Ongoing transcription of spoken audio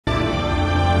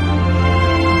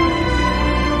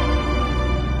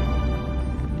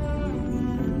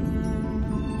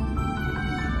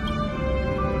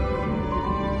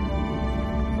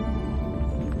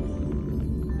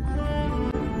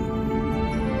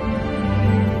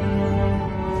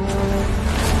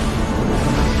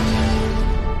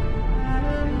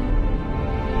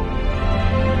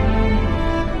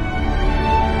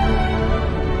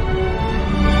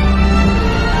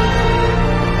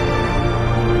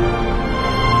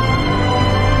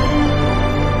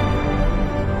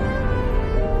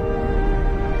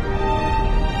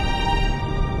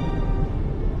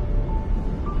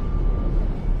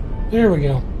There we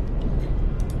go.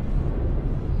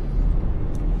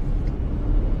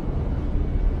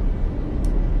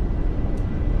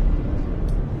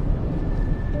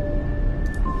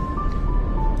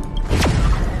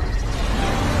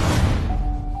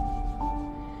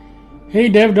 Hey,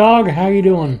 Dev Dog, how you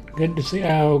doing? Good to see.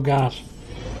 Oh gosh,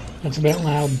 that's a bit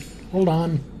loud. Hold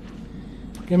on.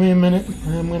 Give me a minute.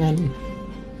 I'm gonna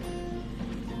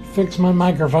fix my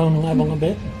microphone level a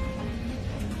bit.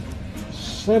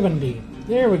 70.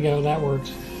 There we go. That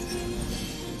works.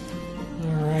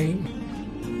 All right.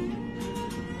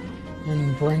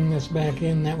 And bring this back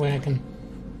in. That way I can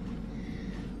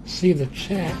see the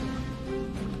chat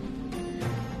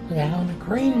without having to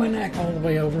crane my neck all the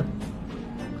way over.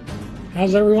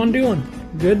 How's everyone doing?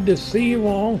 Good to see you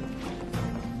all.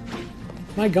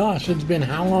 My gosh, it's been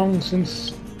how long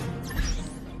since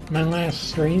my last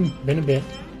stream? Been a bit.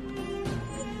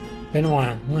 Been a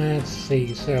while. Let's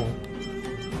see, so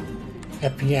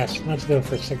FPS, let's go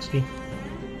for 60.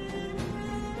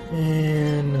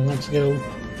 And let's go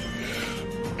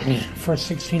for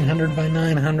 1600 by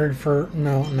 900 for,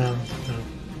 no,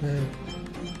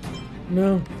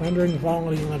 rendering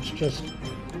quality, let's just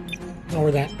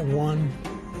lower that to 1.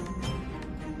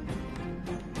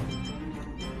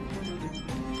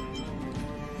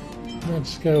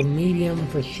 Let's go medium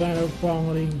for shadow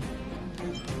quality,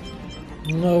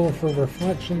 low for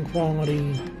reflection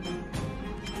quality,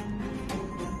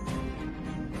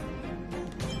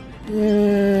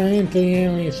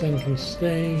 anti-aliasing can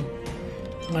stay,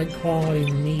 light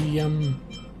quality medium.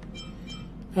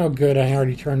 Oh good, I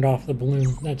already turned off the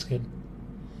balloon, that's good.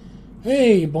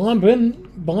 Hey,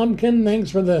 Blumpkin,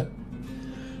 thanks for the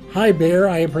hi bear,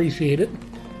 I appreciate it.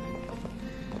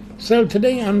 So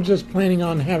today I'm just planning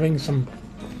on having some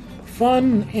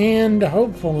fun and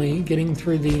hopefully getting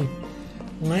through the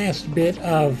last bit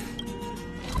of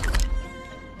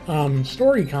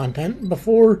story content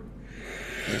before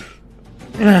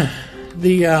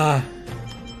yeah,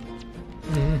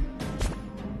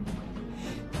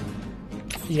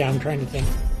 I'm trying to think.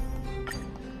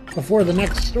 Before the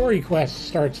next story quest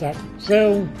starts up.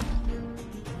 So,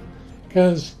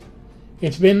 because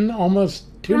it's been almost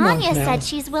 2 months now. Rania said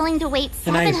she's willing to wait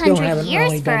 700 and I still haven't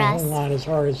years really for done us. a whole lot as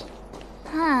far as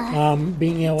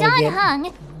being able to Don get,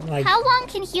 Hung, like, how long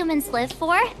can humans live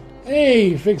for?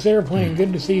 Hey, Fix Airplane,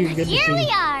 good to see you, good to see you. Here we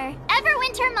are,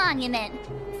 Everwinter Monument.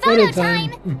 Photo Photo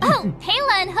time. Oh,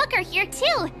 Payla and Hook are here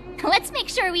too. Let's make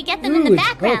sure we get them in the it's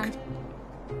background.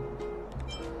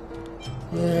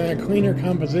 Hook. Cleaner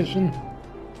composition.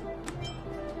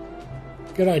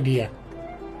 Good idea.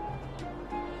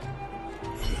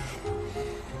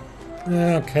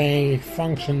 Okay,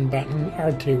 function button,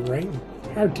 R2, right?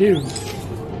 R2.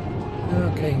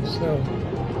 Okay, so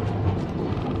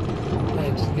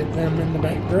let's get them in the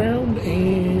background,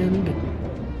 and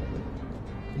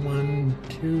 1,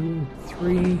 2,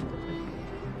 3.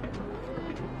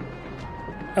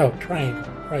 Oh,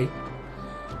 triangle, right.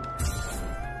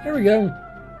 There we go.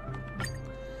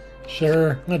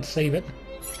 Sure, let's save it.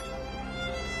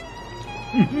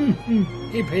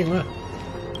 Hey, Payla.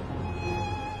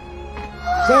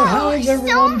 So, how is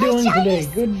everyone doing today?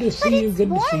 Good to see you, good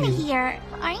to see you. Here.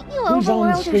 Aren't you Who's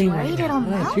on overworlders screen worried right it'll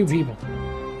now? melt? 2 people.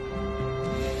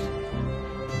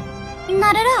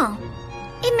 Not at all.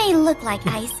 It may look like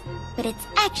ice, but it's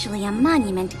actually a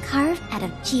monument carved out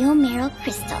of 𝕊𝕤𝕒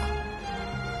crystal.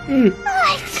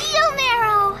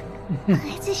 𝕊𝕤𝕒!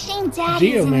 It's a shame Dad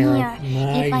isn't here.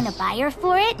 Nice. You find a buyer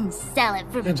for it and sell it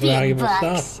for That's big valuable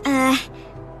bucks. stuff.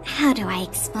 How do I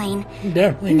explain?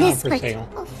 Definitely not for sale.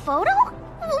 A photo?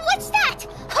 What's that?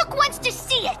 Hook wants to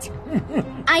see it!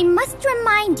 I must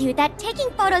remind you that taking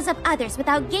photos of others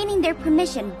without gaining their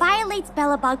permission violates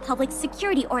𝕊𝕐𝕐 Public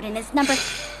Security Ordinance number...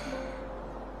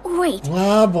 Wait,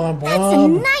 Blah, blah, blah. that's a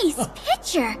nice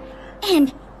picture!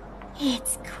 And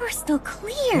it's crystal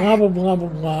clear. Blah, blah, blah, blah,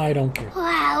 blah. I don't care.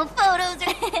 Wow, photos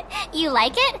are... You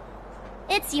like it?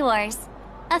 It's yours.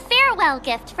 A farewell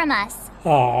gift from us.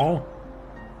 Aww.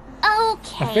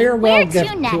 Okay, A farewell where gift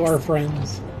to next? to our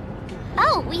friends.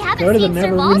 Oh, we haven't Go to the seen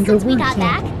Serval since we got Neverwinter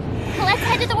back. Workshop. Let's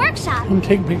head to the workshop. And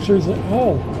take pictures of...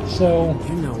 Oh, so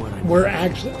You know what I mean.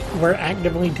 we're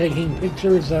actively taking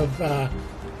pictures of the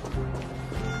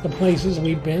places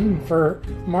we've been for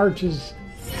March's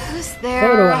Who's there?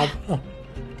 photo album. Oh.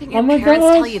 Didn't your Oh my parents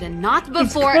gosh. tell you to knock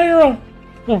It's before? Clara!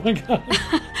 Oh my god.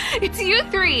 It's you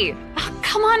three.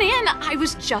 Come on in. I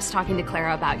was just talking to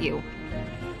Clara about you.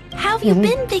 How have you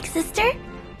been, big sister?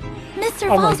 Miss Oh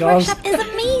my Serval's gosh. workshop is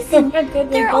amazing.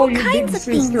 There are all your kinds big of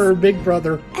things. sister or big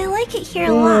brother. I like it here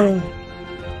a lot.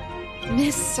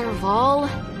 Miss Serval?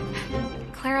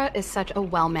 Clara is such a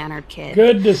well-mannered kid.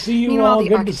 Good to see you Meanwhile, all. the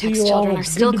Good to see architect's you all. children are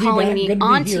It's still good to be calling back. me Good to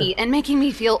be auntie here. and making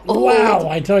me feel old. Wow,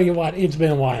 I tell you what, it's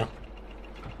been a while.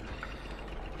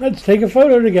 Let's take a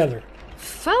photo together.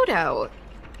 Photo?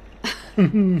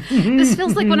 This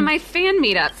feels like one of my fan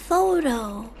meetups.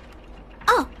 Photo.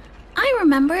 Oh, I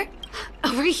remember.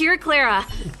 Over here, Clara.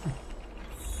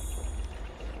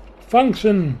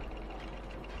 Function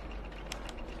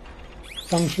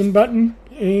button,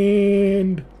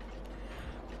 and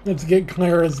let's get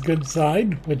Clara's good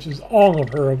side, which is all of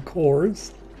her, of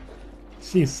course.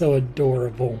 She's so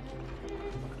adorable.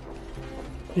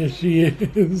 Yes, she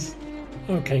is.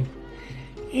 Okay.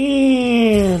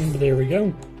 And there we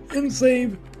go. And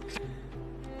save.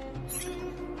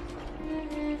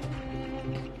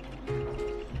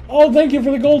 Oh, thank you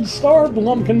for the gold star,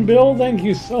 Blumpkin Bill. Thank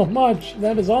you so much.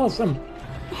 That is awesome.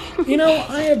 You know,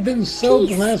 I have been so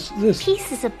blessed this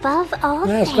Peace is above all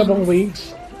last couple of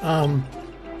weeks. I've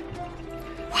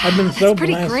been so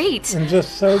pretty blessed great. and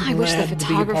just so I wish the glad to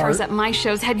be a photographers part. at my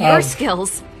shows had your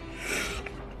skills.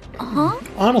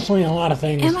 Honestly, a lot of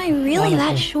things. Am I really that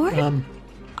honestly. short?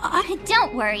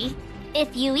 Don't worry.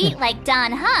 If you eat like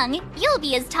Don Hung, you'll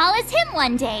be as tall as him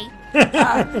one day.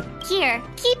 Here,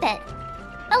 keep it.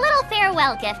 A little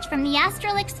farewell gift from the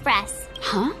Astral Express.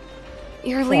 Huh?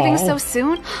 You're leaving Aw. so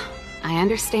soon? I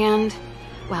understand.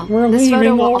 Well, We're this photo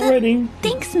leaving will... already.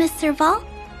 Thanks, Mr. Vol.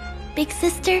 Big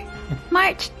sister,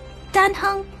 March,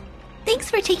 Dunhung. Thanks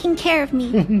for taking care of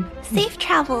me. Safe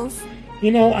travels.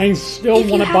 You know, I still If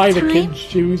you want to have buy the time, kids'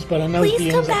 shoes, but I know Please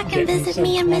she come ends up back and getting visit so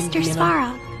me and clumsy, Mr. you know,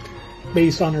 Svara.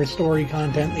 based on her story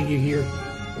content that you hear.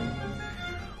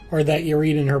 Or that you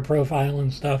read in her profile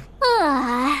and stuff.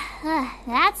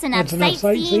 That's enough That's enough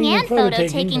sightseeing and photo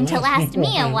photo-taking taking to last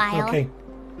me a while. while. Okay.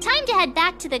 Time to head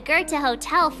back to the Goethe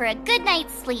Hotel for a good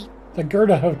night's sleep. The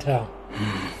Goethe Hotel.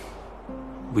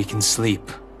 We can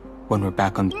sleep when we're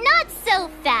back on... Not so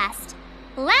fast.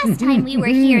 Last time we were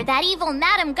here, that evil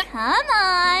Madam Come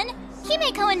on!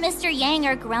 Himeko and Mr. Yang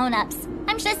are grown-ups.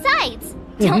 Besides,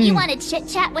 don't you want to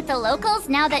chit-chat with the locals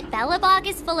now that ℊ𝕒𝕒𝕒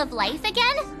is full of life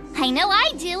again? I know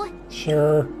I do.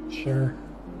 Sure.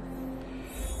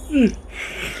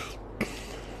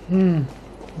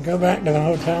 Go back to the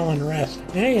hotel and rest.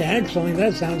 Hey, actually,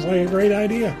 that sounds like a great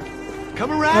idea.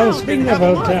 Come around. Oh, speaking of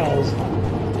hotels,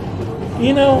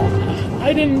 you know,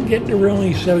 I didn't get to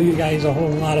really show you guys a whole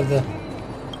lot of the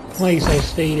place I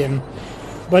stayed in,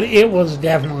 but it was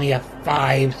definitely a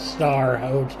 5-star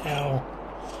hotel.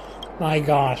 My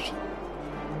gosh.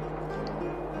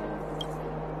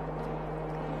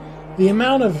 The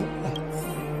amount of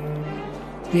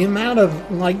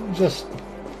like just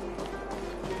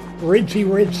rich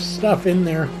stuff in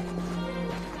there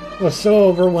was so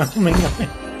overwhelming.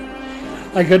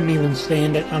 I couldn't even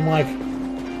stand it. I'm like,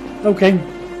 okay,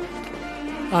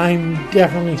 I'm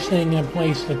definitely staying in a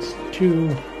place that's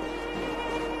too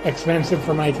expensive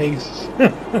for my tastes.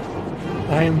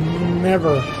 I'm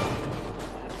never,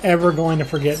 ever going to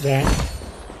forget that.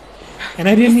 And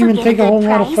I didn't even take a whole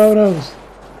lot of photos.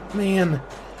 Man,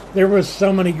 there was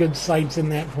so many good sights in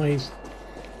that place.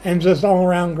 And just all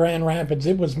around Grand Rapids,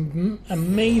 it was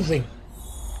amazing.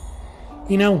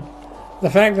 You know, the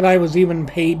fact that I was even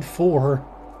paid for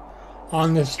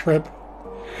on this trip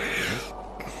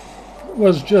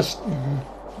was just,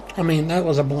 I mean, that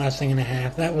was a blessing and a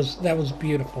half. That was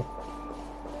beautiful.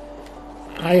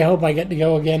 I hope I get to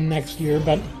go again next year,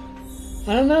 but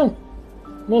I don't know.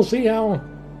 We'll see how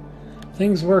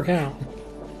things work out.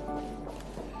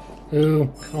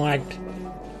 Ooh, collect.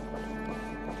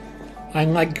 I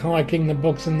like collecting the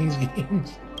books in these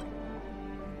games.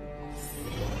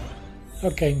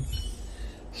 Okay.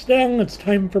 Stan, it's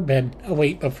time for bed. Oh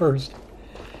wait, but first,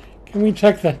 can we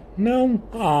check the... No?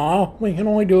 Aw, we can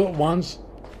only do it once.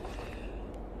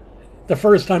 The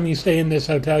first time you stay in this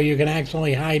hotel, you can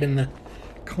actually hide in the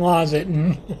closet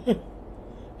and...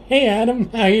 Hey Adam,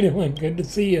 how you doing? Good to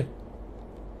see you.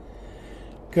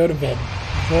 Go to bed.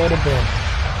 Go to bed.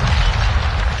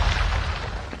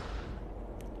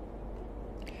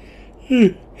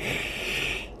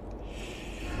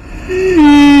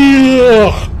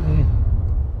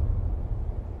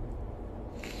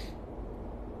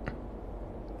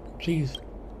 Jeez.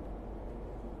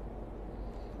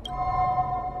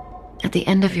 At the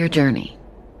end of your journey,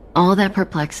 all that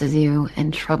perplexes you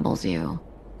and troubles you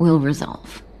will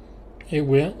resolve. It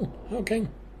will? Okay.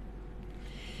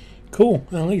 Cool.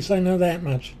 At least I know that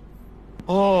much.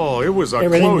 Oh, it was a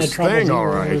Everything close that troubles thing, you all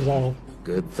will right. resolve.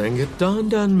 Good thing it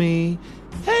dawned on me.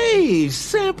 Hey,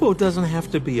 Sampo doesn't have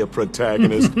to be a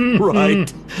protagonist,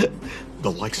 right?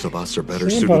 The likes of us are better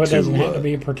Sampo suited doesn't to, have to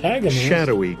be a protagonist.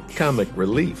 shadowy comic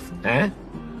relief, huh?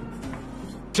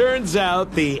 Turns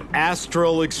out the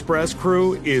Astral Express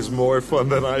crew is more fun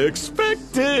than I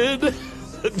expected.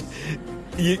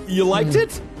 You liked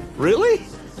it? Really?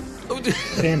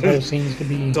 Sampo seems to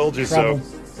be Told you trouble.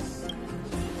 so.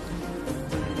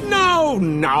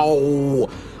 No.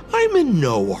 I'm in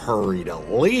no hurry to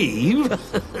leave.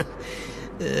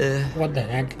 What the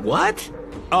heck? What?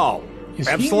 Oh, Is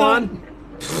he Epsilon?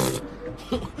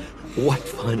 What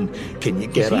fun can you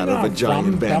get he out of a not giant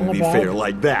from Vanity Bellabog? Fair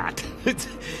like that?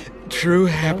 True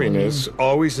happiness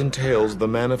always entails the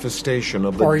manifestation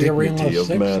of the Or your dignity Reno of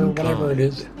 6 or mankind. whatever it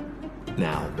is.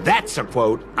 Now, that's a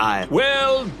quote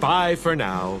Well, bye for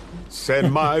now.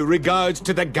 Send my regards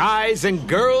to the guys and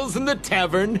girls in the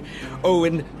tavern. Oh,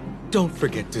 and don't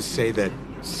forget to say that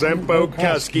Sempo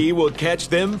Kasky will catch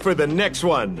them for the next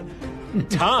one.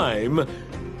 Time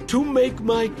to make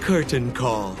my curtain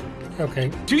call.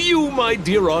 Okay. To you, my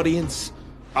dear audience,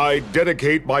 I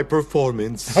dedicate my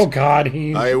performance. Oh God,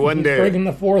 he's breaking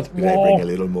the fourth Did I wall. bring a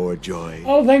little more joy?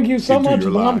 Oh, thank you so into much,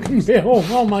 your Blomkin-Bill.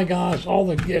 Oh my gosh, all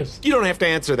the gifts. You don't have to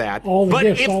answer that. All the but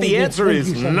gifts, if all the the gifts. answer Thank is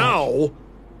you so no,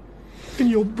 then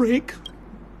you'll break.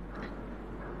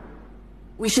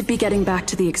 We should be getting back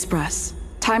to the express.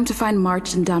 Time to find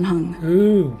March and Danhung.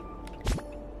 Ooh.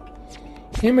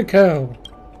 Himiko.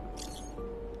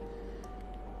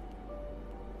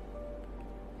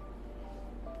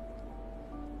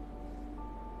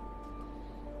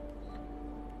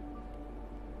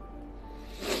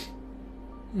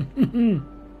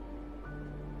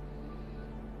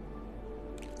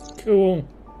 Cool.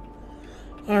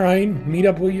 Alright, meet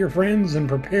up with your friends and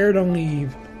prepare to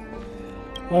leave.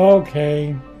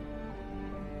 Okay.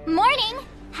 Morning!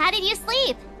 How did you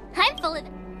sleep? I'm full of...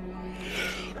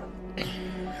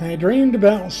 I dreamed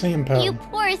about Sampo. You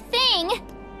poor thing!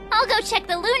 I'll go check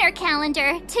the lunar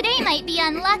calendar. Today might be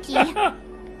unlucky.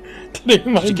 Today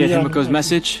might Did you get be Himiko's unlucky.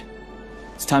 message?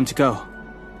 It's time to go.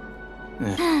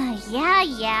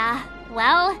 Yeah.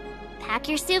 Well, pack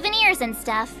your souvenirs and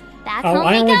stuff. Back Oh, home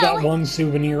I we only go. got one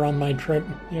souvenir on my trip.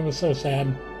 It was so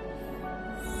sad.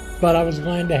 But I was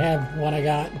glad to have what I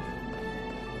got.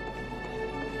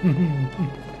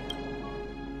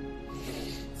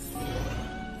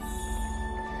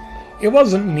 It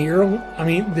wasn't near... I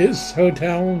mean, this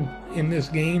hotel in this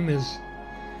game is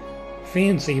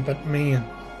fancy, but man...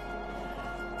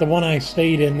 The one I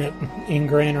stayed in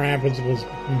Grand Rapids was...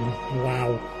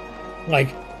 wow.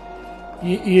 Like,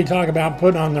 you talk about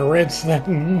putting on the Ritz, that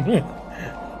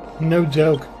no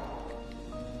joke.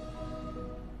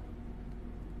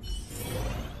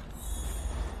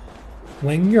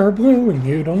 When you're blue and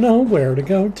you don't know where to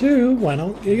go to, why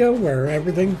don't you go where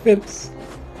everything fits?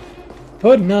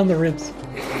 Putting on the Ritz.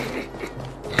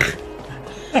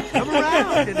 Come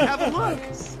around and have a look.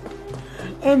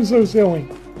 I'm so silly.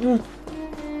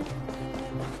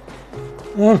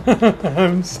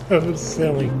 I'm so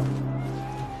silly.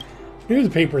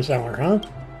 Newspaper seller, huh?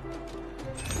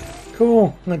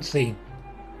 Cool. Let's see.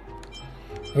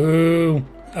 Ooh.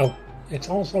 Oh, it's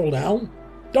all sold out?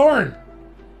 Darn!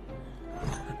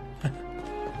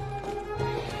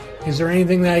 Is there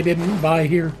anything that I didn't buy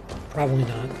here? Probably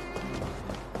not.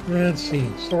 Let's see.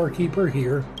 Storekeeper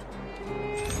here.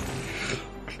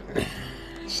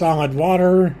 Solid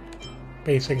water.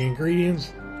 Basic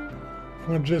ingredients.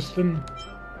 Phlogiston.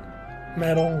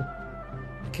 Metal.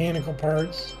 Mechanical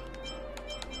parts.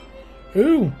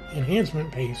 Ooh,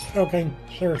 enhancement paste. Okay,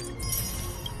 sure.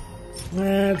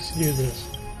 Let's do this.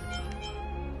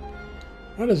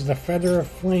 What is the feather of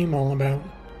flame all about?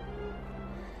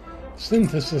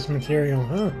 Synthesis material,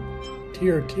 huh?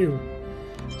 Tier 2.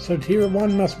 So Tier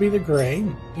 1 must be the gray.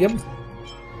 Yep.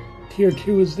 Tier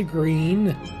 2 is the green.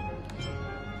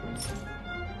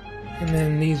 And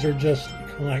then these are just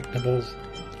collectibles.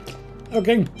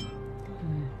 Okay.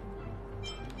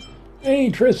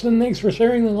 Hey, Tristan, thanks for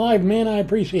sharing the live, man. I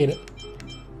appreciate it.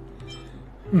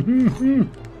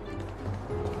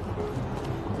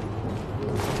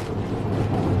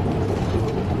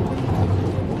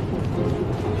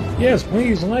 Yes,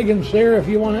 please like and share if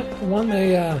you want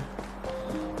the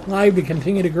live to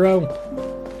continue to grow.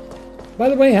 By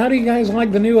the way, how do you guys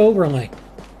like the new overlay?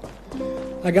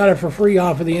 I got it for free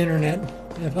off of the internet.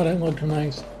 I thought it looked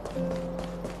nice.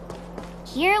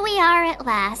 Here we are at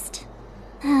last.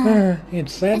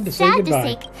 It's sad to say Sad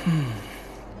goodbye. to say...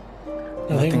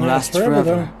 Nothing lasts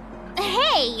forever,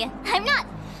 Hey, I'm not...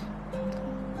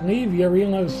 though. Leave your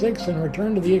Reno 6 and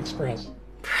return to the Express.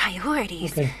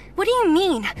 Priorities? Okay. What do you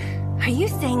mean? Are you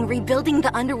saying rebuilding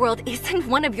the underworld isn't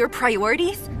one of your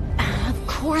priorities? Of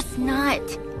course not.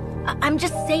 I'm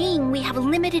just saying we have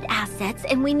limited assets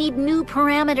and we need new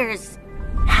parameters.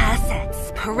 Assets?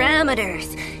 Presets,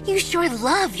 parameters. You sure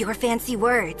love your fancy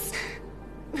words.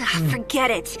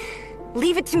 Forget it.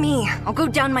 Leave it to me. I'll go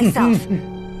down myself.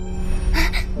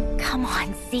 Come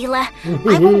on, Selah.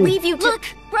 I won't leave you to— Look,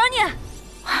 Bronya!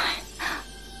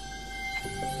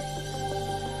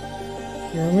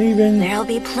 You're leaving. There'll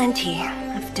be plenty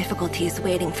of difficulties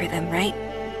waiting for them, right?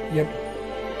 Yep.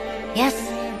 Yes.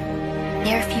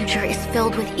 Their future is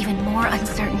filled with even more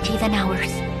uncertainty than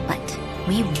ours. But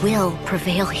we will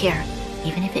prevail here,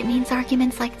 even if it means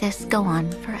arguments like this go on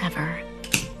forever.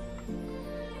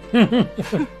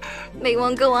 They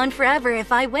won't go on forever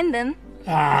if I win them.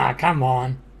 Ah, come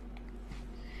on.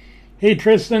 Hey,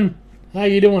 Tristan. How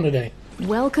you doing today?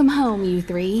 Welcome home, you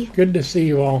three. Good to see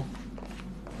you all.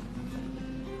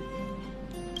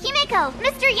 Himeko,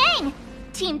 Mr. Yang!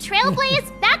 Team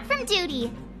Trailblaze back from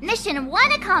duty. Mission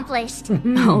 1 accomplished.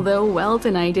 Although Welt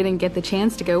and I didn't get the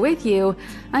chance to go with you,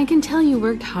 I can tell you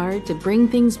worked hard to bring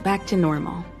things back to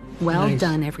normal. Well Nice.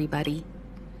 done, everybody.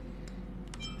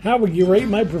 How would you rate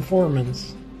my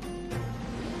performance?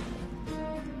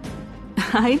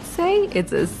 I'd say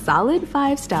it's a solid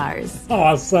 5 stars.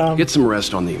 Awesome. Get some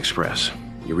rest on the Express.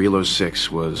 Urilo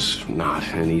 6 was not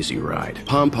an easy ride.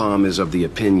 Pom-Pom is of the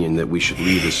opinion that we should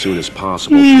leave as soon as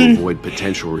possible to avoid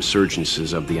potential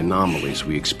resurgences of the anomalies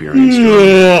we experienced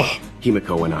earlier.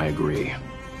 Himeko and I agree.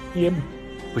 Yep.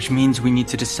 Which means we need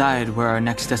to decide where our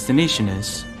next destination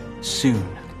is soon.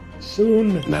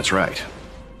 Soon. That's right.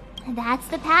 That's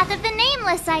the path of the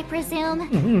nameless, I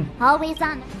presume. Always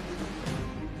on.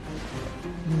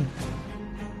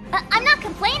 I'm not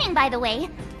complaining, by the way.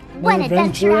 One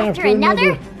adventure after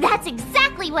another, that's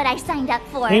exactly what I signed up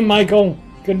for. Hey, Michael.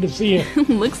 Good to see you.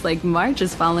 Looks like March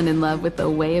has fallen in love with the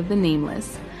way of the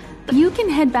nameless. You can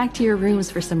head back to your rooms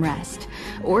for some rest,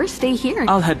 or stay here.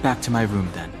 I'll head back to my room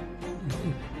then.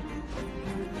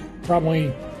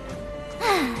 Probably.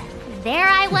 There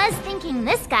I was thinking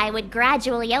this guy would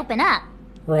gradually open up.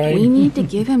 Right. We need to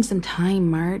give him some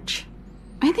time, March.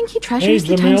 I think he treasures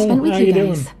Hey, the time Jamil, spent with how you you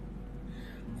guys. doing?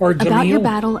 Or About your Jamil.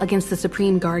 battle against the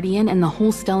Supreme Guardian and the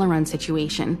whole ℊ𝕒𝕒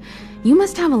situation. You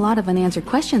must have a lot of unanswered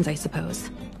questions, I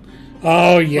suppose.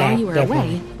 Oh, yeah. While you were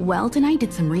definitely. away, Welt and I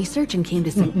did some research and came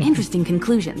to some interesting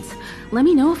conclusions. Let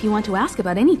me know if you want to ask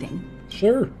about anything.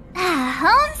 Sure.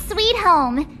 Home sweet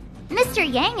home. Mr.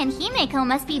 Yang and Himeko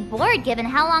must be bored given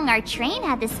how long our train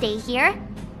had to stay here.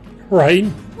 Right.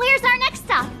 Where's our next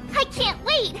stop? I can't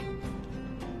wait.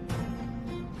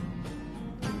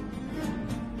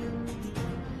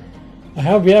 I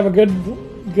hope you have a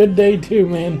good day too,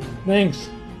 man. Thanks.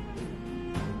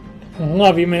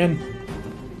 Love you, man.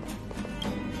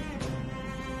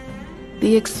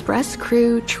 The express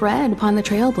crew tread upon the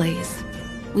trailblaze.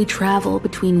 We travel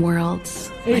between worlds.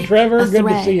 Hey, like Trevor, a good to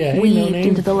thread see you. Hey, no weaved name.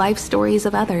 into the life stories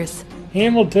of others.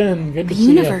 Hamilton, good The to see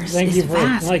you. universe Thank is you for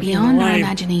vast liking beyond our live.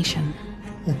 imagination.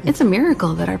 It's a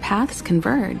miracle that our paths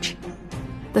converge.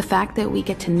 The fact that we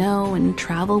get to know and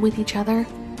travel with each other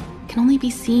can only be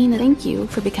seen. Thank you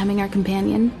for becoming our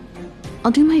companion.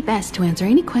 I'll do my best to answer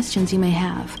any questions you may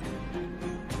have.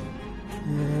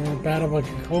 Battle of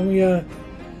Cacolia.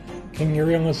 Can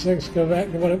Urilo 6 go back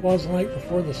to what it was like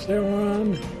before the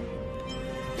Stellon?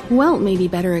 Welt may be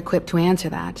better equipped to answer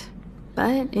that.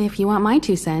 But if you want my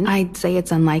 2 cents, I'd say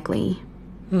it's unlikely.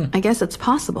 I guess it's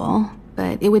possible,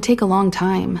 but it would take a long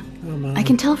time. I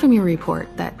can tell from your report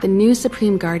that the new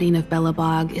Supreme Guardian of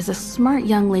ℊ𝕒𝕒 is a smart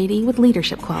young lady with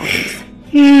leadership qualities.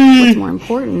 What's more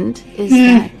important is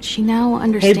that she now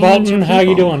understands Bolton, her how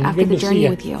you people doing? after Good the to see journey ya.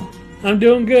 with you. I'm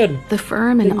doing good. The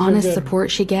firm and Things are honest good.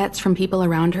 support she gets from people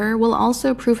around her will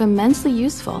also prove immensely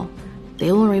useful.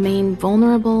 They will remain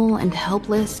vulnerable and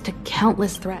helpless to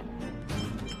countless threats.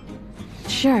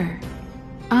 Sure,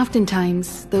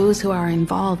 oftentimes those who are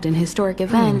involved in historic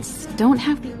events don't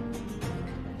have the...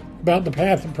 About the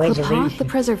path of ℊ𝕒𝕒 preservation. the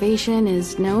Preservation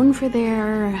is known for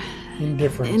their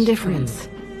indifference.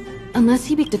 Unless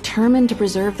he be determined to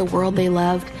preserve the world they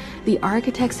loved, the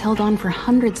architects held on for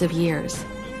hundreds of years.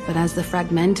 But as the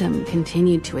Fragmentum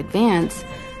continued to advance,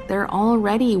 they're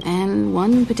already... And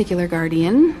one particular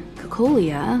guardian,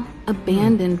 Cacolia,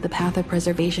 abandoned the path of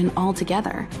preservation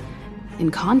altogether.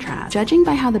 In contrast, judging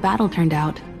by how the battle turned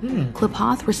out,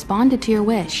 ℊ𝕒𝕒 responded to your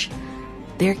wish.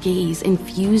 Their gaze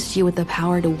infused you with the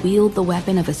power to wield the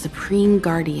weapon of a supreme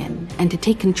guardian and to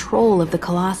take control of the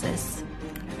Colossus.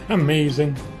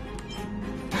 Amazing.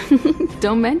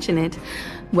 Don't mention it.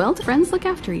 Well, friends look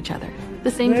after each other.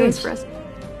 The same goes for us.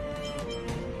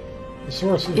 The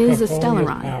source of Is a Cacolia's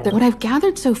ℊ𝕒𝕒. power. What I've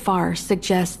gathered so far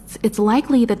suggests it's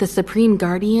likely that the Supreme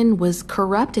Guardian was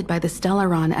corrupted by the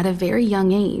ℊ𝕒𝕒 at a very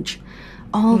young age.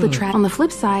 On the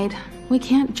flip side, we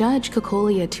can't judge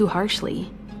Cacolia too harshly.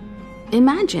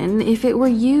 Imagine if it were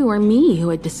you or me who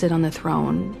had to sit on the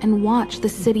throne and watch the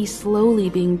city slowly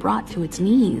being brought to its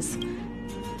knees.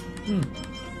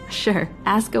 Sure,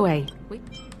 ask away.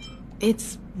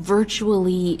 It's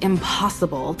virtually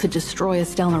impossible to destroy a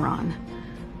ℊ𝕤𝕒.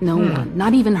 No one,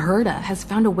 not even ℙ𝕒𝕒, has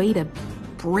found a way to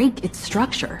break its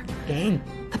structure. Dang.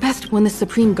 The best, when the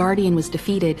Supreme Guardian was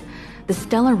defeated, the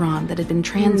ℊ𝕤𝕒 that had been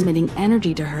transmitting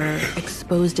energy to her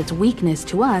exposed its weakness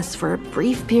to us for a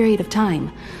brief period of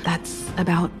time. That's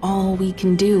about all we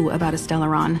can do about a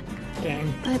ℊ𝕤𝕒.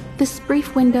 Dang. But this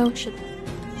brief window should...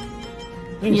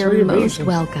 Thanks You're for your most patience.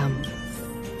 welcome.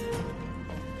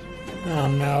 Oh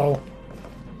no.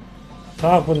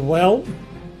 Talk with Well.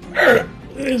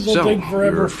 This will So, take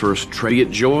forever. your first try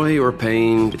at joy or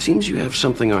pain? It seems you have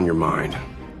something on your mind.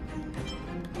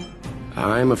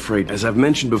 I'm afraid, as I've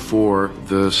mentioned before,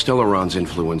 the ℊ𝕤𝕒's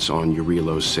influence on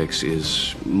𝕊𝕤𝕒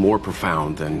is more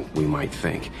profound than we might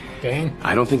think. Dang.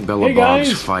 I don't think Hey, ℊ𝕒𝕒's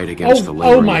guys. fight against the Oh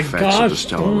lingering my effects of the gosh.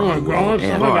 ℊ𝕒𝕒 Oh my will gosh. Oh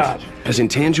end. my But gosh. as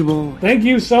intangible, Thank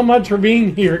you so much for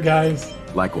being here, guys.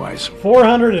 likewise.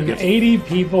 480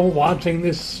 people watching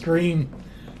this stream.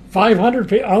 500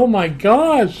 people. Oh my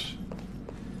gosh.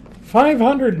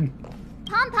 500.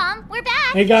 Pom-Pom, we're back.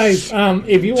 Hey guys,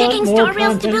 if you want Checking more star rail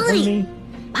content from stability. me,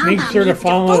 Pom-Pom make sure to needs to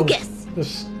follow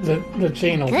focus. the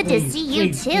channel. Good to please, see you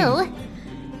please, too. please.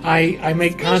 I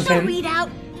make Spatial content readout.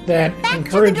 that Back to the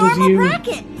encourages normal you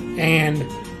bracket. and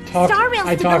talk. Star rail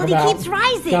I talk stability about keeps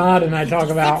rising. God, and I talk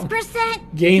about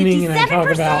 6%, gaming, and I talk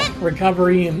 57%. about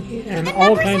recovery and all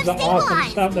numbers kinds have of awesome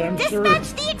stabilized. stuff that I'm sure Dispatch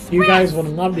the express. you guys would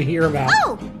love to hear about.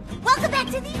 Oh, welcome back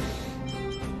to the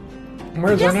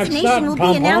Where's our next stop, destination will be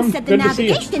Pom Pom? announced at the Good to see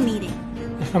you. navigation meeting.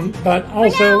 But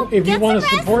also, now, if you get want to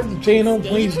some rest. support the channel, Stay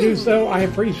please do tuned. so. I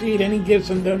appreciate any gifts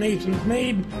and donations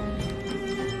made.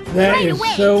 That Right is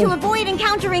away so... to avoid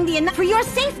encountering the for your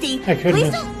safety. My goodness.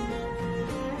 Please don't.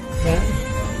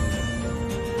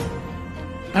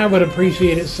 I would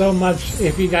appreciate it so much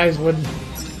if you guys would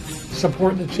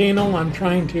support the channel. I'm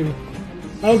trying to...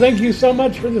 Oh, thank you so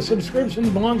much for the subscription,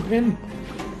 Blancpin.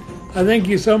 Thank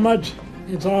you so much.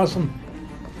 It's awesome.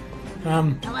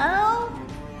 Hello?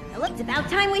 Well, it's about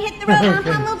time we hit the road.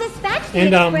 Pom-Pom will dispatch the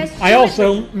And express I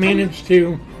also shortly. managed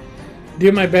to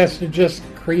do my best to just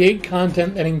create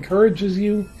content that encourages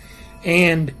you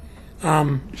and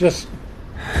just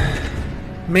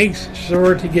makes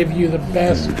sure to give you the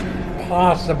best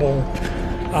possible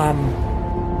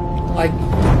like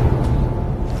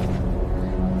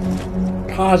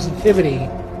positivity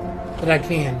that I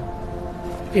can.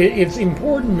 It's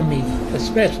important to me,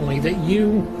 especially, that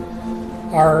you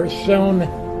are shown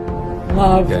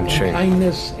love and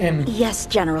kindness and Yes,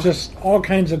 General. just all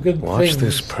kinds of good Watch things.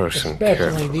 this person especially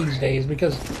carefully. these days,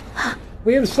 because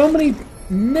we have so many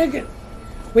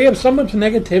we have so much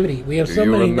negativity. We have Do so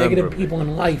you many remember negative me? people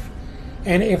in life.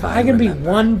 And if I can be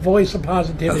one voice of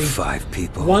positivity, Of 5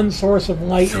 people, one source of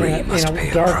light 3 in must a pay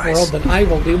a dark price. world, then I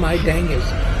will do my dangest.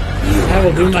 I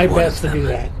will do my best to do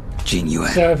that. Genuine.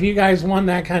 So if you guys want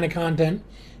that kind of content,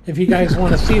 if you guys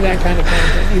want to see that kind of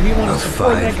content, if you want to Of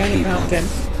support 5 that kind people, of content,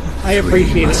 I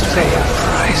appreciate it. must Say pay a that.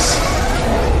 price.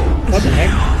 What the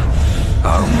heck?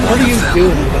 Are What one are you of them.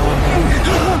 doing, Don?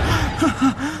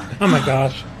 Oh my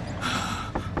gosh.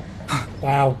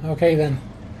 Wow. Okay then.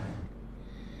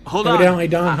 Hold on. Evidently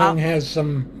Don Hung has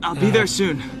some I'll be there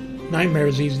soon.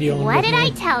 nightmares he's dealing What with. did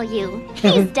I tell you?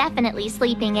 He's definitely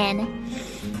sleeping in.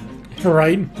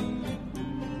 Right.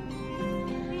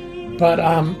 But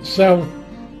so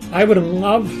I would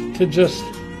love to just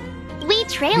We to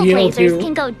trailblazers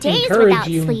can go days encourage without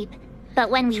you sleep. But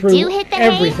when we through do hit the hay,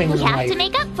 everything we in have life. to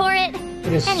make up for it.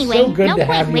 It is Anyway, so good no to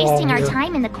point have you all wasting our here.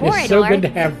 time in the It's corridor. so good to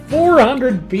have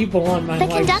 400 people on my The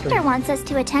live conductor stream. wants us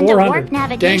to attend a 400. warp Dang,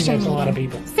 navigation that's a lot of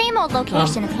meeting. people. Same old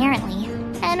location, apparently.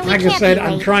 And we Like can't I said, be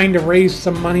I'm late. trying to raise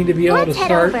some money to be able Let's to head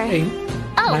start over. my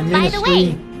Oh, by the ministry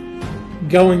way,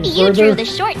 going you further. drew the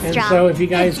short and straw. so if you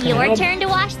guys It's can your help, turn to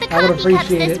wash the I would coffee cups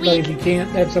appreciate this it. But if week. you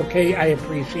can't, that's okay. I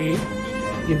appreciate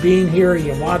you being here,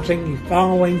 you watching, you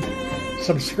following,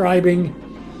 subscribing,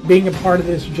 being a part of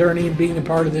this journey, and being a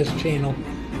part of this channel.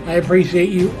 I appreciate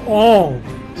you all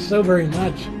so very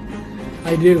much.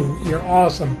 I do. You're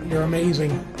awesome. You're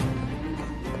amazing.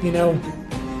 You know,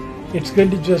 it's good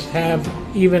to just have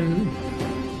even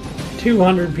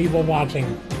 200 people watching.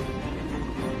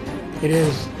 It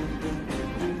is.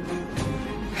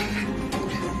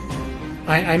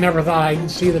 I never thought I'd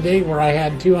see the day where I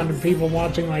had 200 people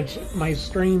watching my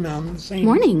stream on the same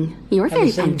Morning. You're at the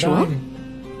very same punctual. time.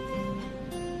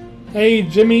 Hey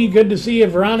Jimmy, good to see you.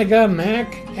 Veronica,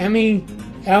 Mac, Emmy,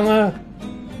 Ella,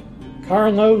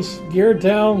 Carlos,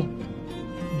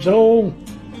 𝕊𝕤𝕒𝕒𝕒𝕣𝕥, Joel,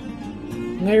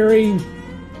 Larry,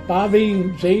 Bobby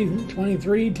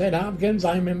J23, Ted Hopkins,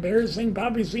 I'm embarrassing,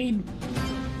 Poppy Seed.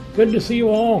 Good to see you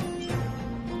all.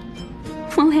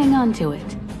 We'll hang on to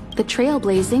it. The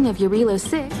trailblazing of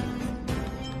ℙ𝕒𝕣𝕥.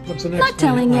 What's the next Not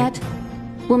telling planet?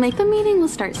 yet. We'll make the meeting. We'll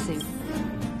start soon.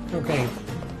 Okay.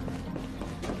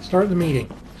 Start the meeting.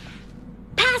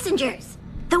 Passengers,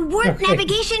 the warp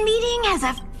navigation meeting has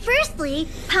a... Firstly,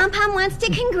 Pom-Pom wants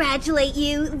to congratulate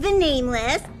you, the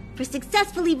Nameless, for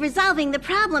successfully resolving the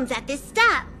problems at this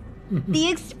stop. The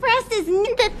Express is...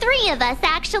 The three of us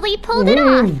actually pulled it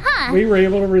off, huh? We were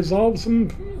able to resolve some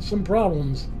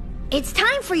problems. It's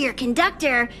time for your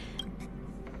conductor...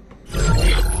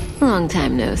 Long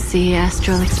time no see,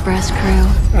 Astral Express crew.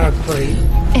 Great.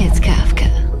 It's Kafka.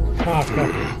 Kafka.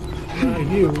 Not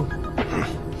you.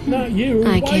 Not you.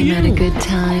 I Why came you? at a good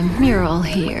time. You're all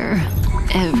here.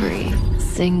 Every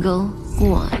single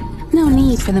one. No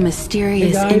need for the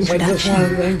mysterious Hey guys, I just want to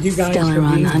introduction. thank you guys Stellar for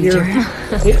being Hunter.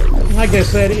 here. Like I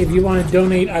said, if you want to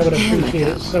donate, I would appreciate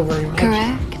it so very much.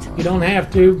 Correct. You don't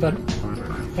have to, but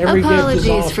every gift is Apologies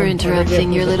awesome. for Every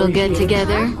interrupting gift your is little appreciated.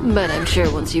 get-together, but I'm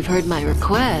sure once you've heard my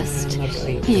request,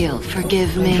 you'll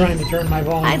forgive me. I'm trying to turn my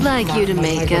volume. I'd like you to my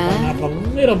make microphone up a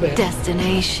little bit.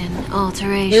 destination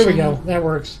alteration. There we go. That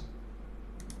works.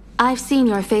 I've seen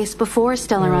your face before,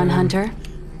 Stellar Hunter.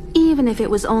 Even if it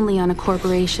was only on a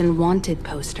corporation wanted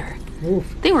poster.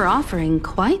 Oof. They were offering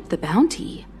quite the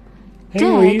bounty. Hey Dead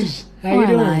Louise, how you or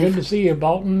doing? alive. Good to see you,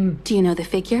 Bolton. Do you know the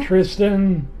figure?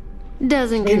 Tristan.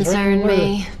 Doesn't Space concern Wrangler.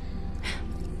 me.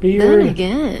 Beard. Then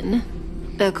again,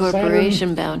 a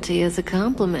corporation bounty is a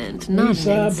compliment, not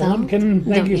Lisa, an insult. Blumpkin,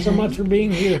 thank Don't you so think? much for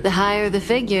being here. The higher the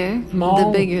figure, Maul.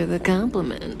 the bigger the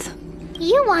compliment.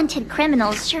 You wanted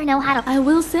criminals sure know how to... I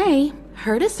will say,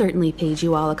 Herta certainly paid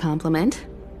you all a compliment.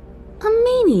 A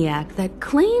maniac that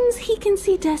claims he can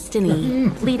see destiny,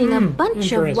 leading a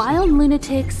bunch of Interesting. wild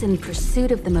lunatics in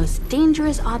pursuit of the most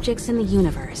dangerous objects in the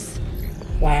universe.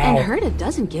 Wow. And Herta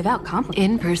doesn't give out compliments.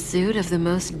 In pursuit of the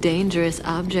most dangerous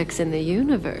objects in the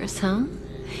universe, huh?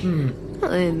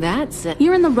 Well, in that sense...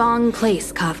 You're in the wrong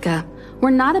place, Kafka. We're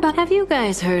not about... Have you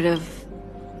guys heard of...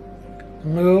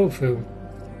 Lofu.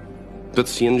 The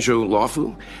ℎ𝕒𝕒𝕒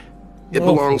Lawfu? It Lawfu.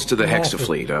 belongs to the Lawfu.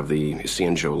 Hexafleet of the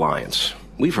ℎ𝕒𝕒𝕒 Alliance.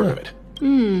 We've heard of it.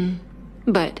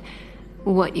 But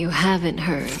what you haven't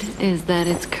heard is that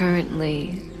it's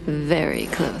currently very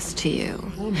close to you.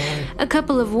 Oh my. A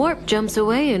couple of warp jumps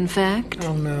away, in fact.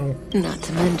 Oh no. Not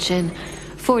to mention,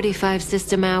 45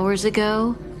 system hours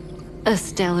ago, a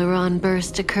Stellaron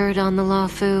burst occurred on the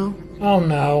Lawfu. Oh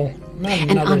no. Not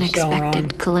An another unexpected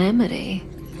Stellaron. calamity.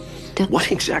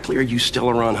 What exactly are you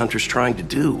Stellaron hunters trying to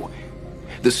do?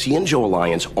 The ℎ𝕒𝕒𝕒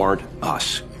Alliance aren't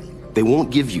us. They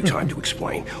won't give you time to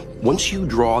explain. Once you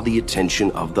draw the attention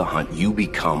of the hunt, you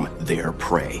become their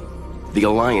prey. The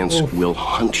Alliance will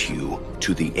hunt you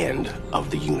to the end of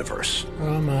the universe.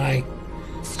 Oh my.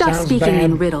 Stop Sounds speaking bad.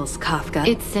 in riddles, Kafka.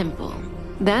 It's simple.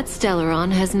 That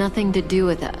Stellaron has nothing to do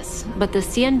with us, but the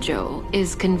ℎ𝕒𝕒𝕒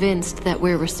is convinced that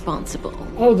we're responsible.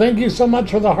 Oh, thank you so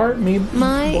much for the heart, me.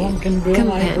 My Blumpkin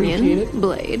Bill. I appreciate companion, it.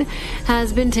 Blade,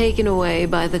 has been taken away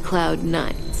by the Cloud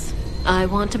Knights. I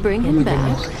want to bring him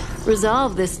back,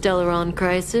 resolve this Stellaron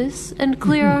crisis, and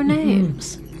clear our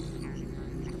names.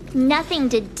 Nothing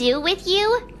to do with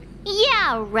you?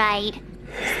 Yeah, right.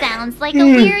 Sounds like a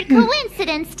weird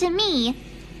coincidence to me.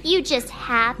 You just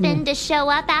happened to show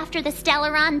up after the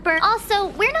Stellaron burst. Also,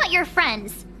 we're not your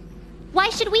friends. Why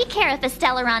should we care if a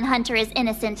Stellaron hunter is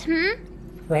innocent,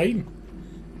 Right?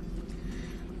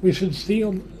 We should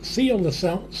seal the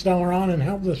Stellaron and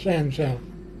help the Cianzhou.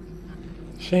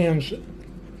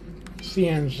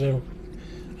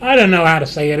 I don't know how to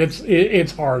say it.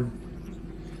 It's hard.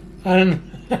 I don't.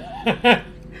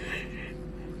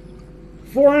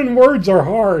 Foreign words are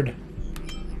hard.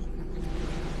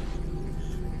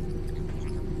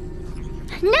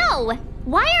 No!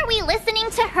 Why are we listening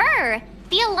to her?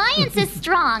 The Alliance is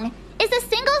strong. Is a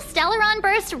single Stellaron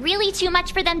burst really too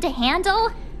much for them to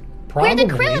handle? We're the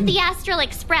crew of the Astral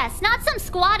Express, not some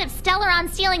squad of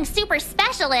Stellaron-stealing super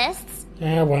specialists.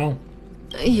 Yeah, well.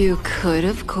 You could,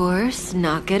 of course,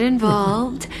 not get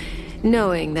involved.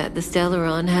 Knowing that the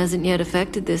Stellaron hasn't yet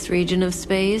affected this region of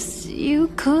space, you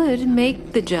could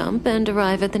make the jump and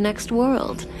arrive at the next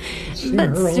world.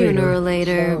 But sooner or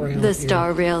later, the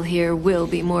star rail here will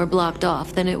be more blocked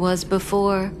off than it was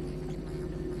before.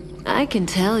 I can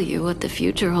tell you what the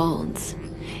future holds.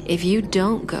 If you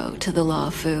don't go to the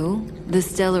Lawfu, the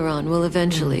Stellaron will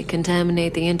eventually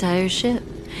contaminate the entire ship.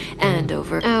 And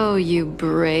over... Oh, you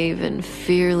brave and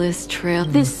fearless trail...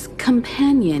 This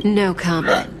companion... No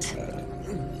comment.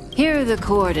 Here are the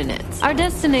coordinates. Our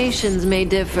destinations may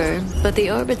differ, but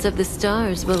the orbits of the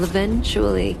stars will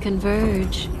eventually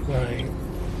converge. Right.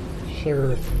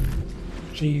 Sure.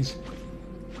 Jeez.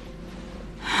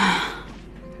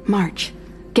 March,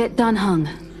 get ℙ𝕒𝕒.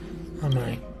 All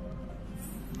right.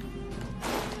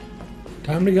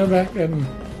 Time to go back and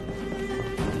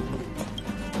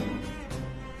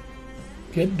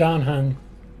get ℙ𝕒𝕒.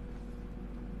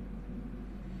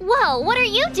 Whoa, what are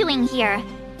you doing here?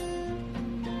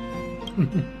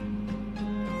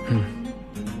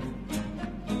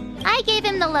 I gave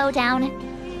him the lowdown.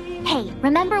 Hey,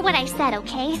 remember what I said,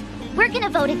 okay? We're gonna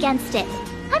vote against it.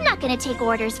 I'm not gonna take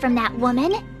orders from that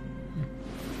woman.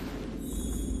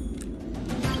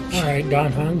 Alright,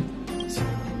 ℙ𝕒𝕒.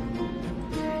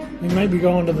 We may be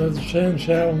going to the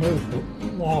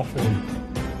𝔻𝕠𝕨𝕟𝕝𝕡𝕡𝕠𝕣𝕥 law firm.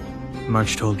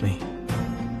 March told me.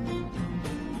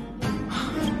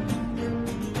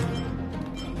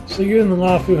 So you and the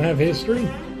Lafu have history?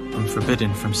 I'm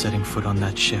forbidden from setting foot on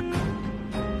that ship.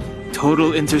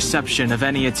 Total interception of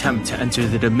any attempt to enter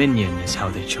the Dominion is how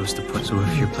they chose to put it. So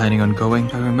if you're planning on going,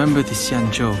 I remember the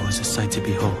𝔻𝕠𝕨 was a sight to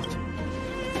behold.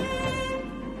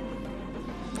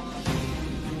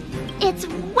 It's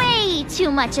way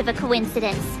too much of a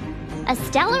coincidence. A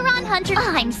Stellarron hunter.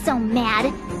 Oh, I'm so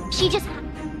mad. She just.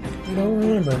 I don't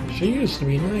remember. She used to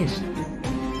be nice.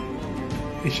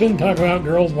 You shouldn't talk about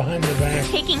girls behind their back.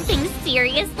 Taking things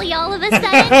seriously all of a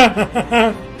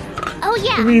sudden. Oh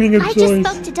yeah, I just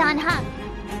spoke to ℙ𝕒𝕒.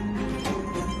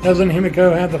 Doesn't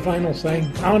ℙ𝕒𝕒𝕒 have the final say?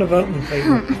 I want to vote in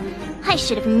favor. I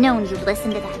should have known you'd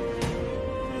listen to that.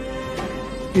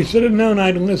 You should have known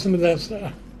I'd listen to that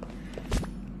stuff.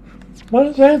 What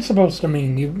is that supposed to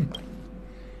mean, you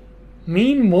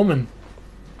mean woman?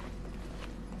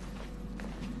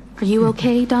 Are you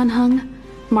okay, ℙ𝕒𝕒?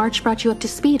 March brought you up to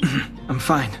speed. I'm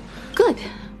fine. Good.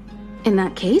 In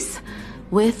that case,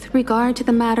 with regard to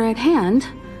the matter at hand,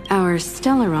 our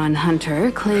Stellarron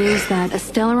hunter claims that a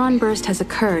Stellarron burst has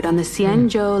occurred on the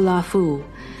 ℻𝕠𝕨 Lafu,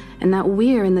 and that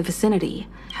we're in the vicinity.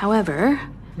 However,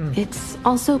 it's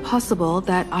also possible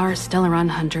that our Stellarron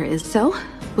hunter is. So,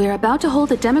 we're about to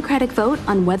hold a democratic vote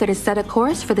on whether to set a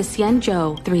course for the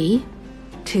 ℻𝕠𝕨. 3,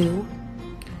 2...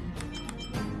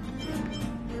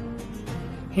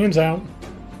 Hands out.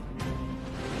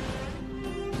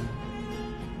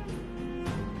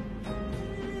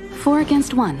 Four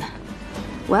against one.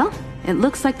 Well, it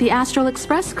looks like the Astral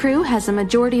Express crew has a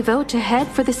majority vote to head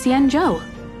for the ℻𝕠𝕨.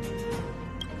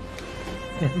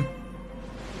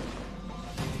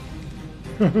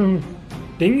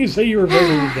 Didn't you say you were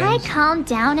voting I against? calmed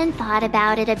down and thought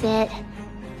about it a bit.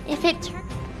 If it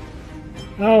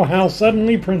Oh, how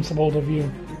suddenly principled of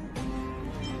you.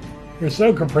 You're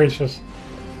so capricious.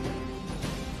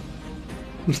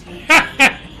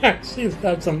 She's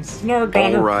got some snark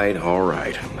on her. All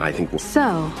right. I think we'll...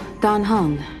 So,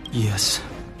 ℙ𝕒𝕒. Yes.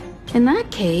 In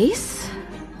that case,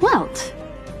 Welt,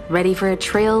 ready for a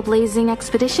trailblazing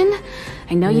expedition?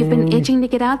 I know you've been itching to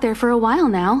get out there for a while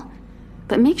now,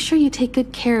 but make sure you take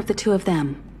good care of the two of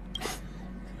them.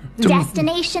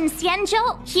 Destination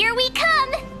 ℻𝕠𝕨, here we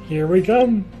come! Here we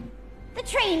come. The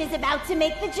train is about to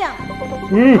make the jump. 5,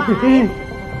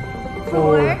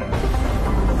 4,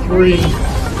 3,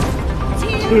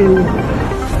 2,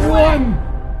 1.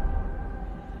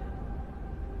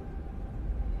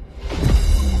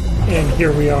 And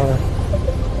here we are.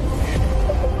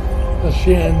 The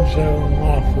 ℻𝕠𝕨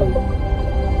Lafu.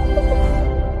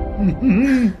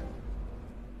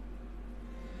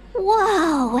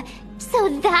 Whoa! So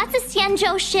that's a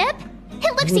 ℻𝕠𝕨 ship?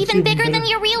 It looks even bigger than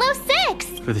Eurilo 6!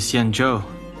 For the ℻𝕠𝕨,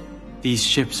 these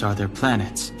ships are their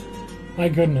planets. My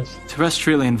goodness.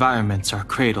 Terrestrial environments are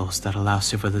cradles that allow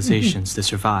civilizations to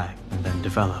survive and then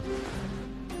develop.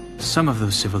 Some of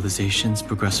those civilizations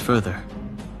progress further,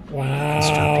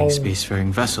 constructing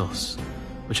spacefaring vessels,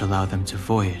 which allow them to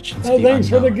voyage into the unknown. Thanks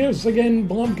for the gifts again,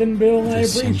 Blumpkin Bill. I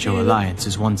appreciate The ℻𝕠𝕨 Alliance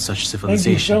is one such civilization.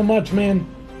 Thank you so much, man.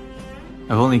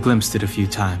 I've only glimpsed it a few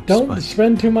times, Don't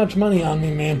spend too much money on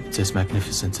me, man. It's as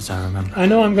magnificent as I remember. I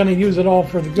know I'm going to use it all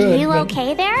for the good. You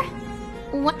okay there?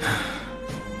 What?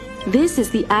 This is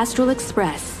the Astral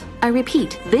Express. I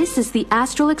repeat, this is the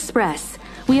Astral Express.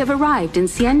 We have arrived in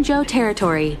 ℻𝕠𝕨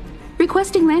territory.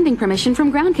 Requesting landing permission from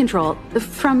ground control.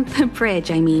 From the bridge,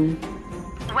 I mean.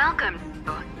 Welcome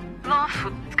to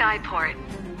Lafu Skyport,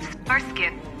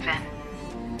 Starskin.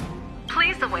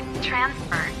 Please await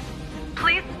transfer.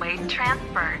 Please wait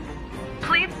transfer.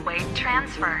 Please wait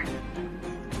transfer.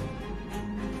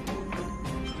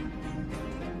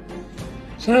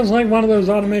 Sounds like one of those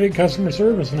automated customer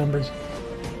service numbers.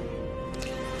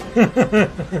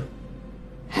 The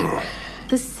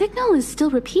signal is still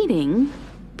repeating,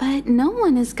 But no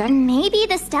one is Maybe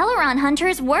the Stellaron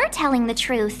hunters were telling the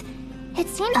truth. It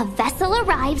seems a vessel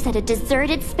arrives at a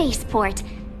deserted spaceport.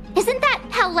 Isn't that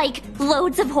how, like,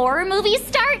 loads of horror movies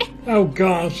start? Oh,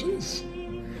 gosh.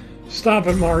 Stop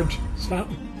it, Marge. Stop.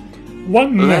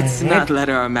 What? Let's not let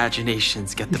our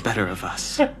imaginations get the better of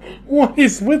us. What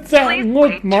is with that Please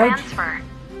look, wait Marge? transfer.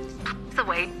 Please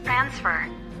await transfer.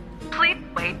 Please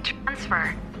wait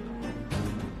transfer.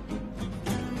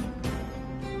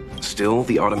 Still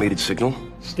the automated signal?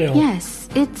 Still. Yes,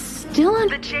 it's still on.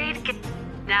 The Jade Gate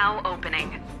now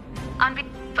opening. On behalf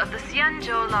of the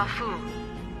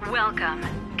 ℻𝕒𝕒, welcome.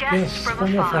 Guests Yes,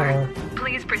 from afar.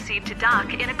 Please proceed to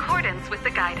dock in accordance with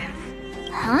the guidance.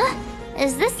 Huh?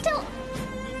 Is this still...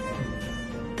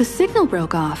 The signal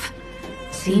broke off.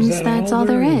 Seems that's all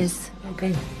there is.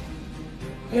 Okay.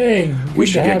 Hey, We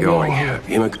should get going.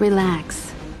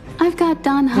 Relax. I've got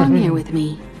Don Hung here with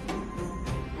me.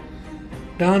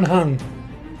 Don Hung.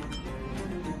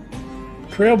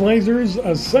 Trailblazers,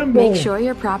 assemble! Make sure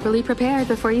you're properly prepared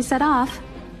before you set off.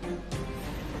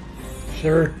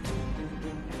 Sure.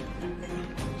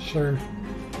 Sure.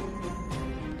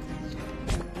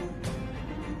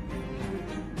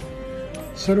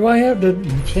 So do I have to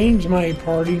change my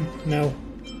party? No.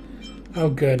 Oh,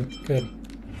 good, good.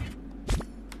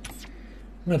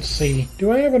 Let's see.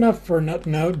 Do I have enough for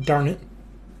no, darn it.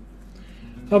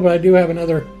 Oh, but I do have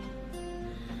another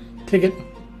ticket.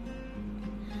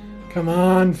 Come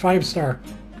on, 5-star.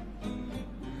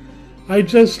 I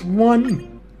just want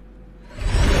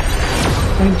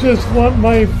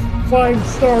my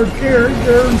 5-star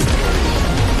character.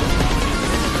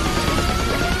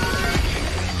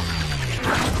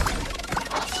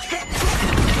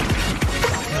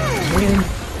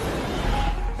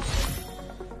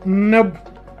 Nope.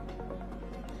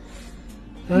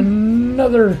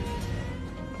 Another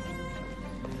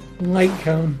light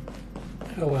cone.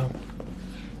 Oh well.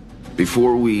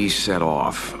 Before we set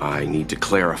off, I need to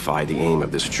clarify the aim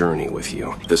of this journey with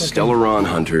you. The Stellaron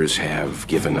hunters have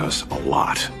given us a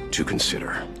lot to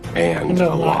consider, and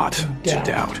a lot to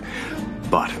doubt.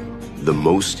 But the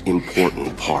most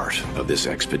important part of this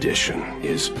expedition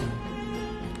is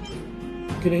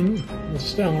getting the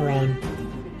Stellaron.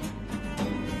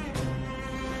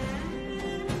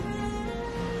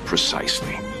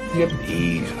 Precisely. Yep.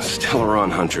 The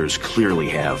Stellaron hunters clearly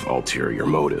have ulterior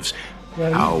motives.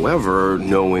 Right. However,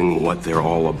 knowing what they're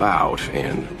all about,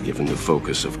 and given the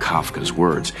focus of Kafka's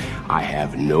words, I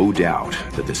have no doubt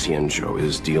that the ℻𝕒𝕒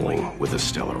is dealing with a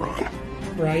Stellaron.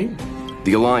 Right.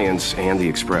 The Alliance and the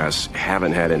Express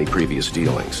haven't had any previous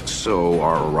dealings, so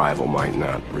our arrival might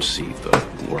not receive the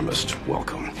warmest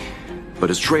welcome. But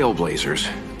as trailblazers,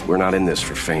 we're not in this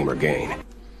for fame or gain.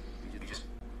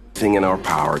 Everything in our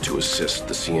power to assist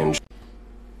the ℻𝕒𝕒,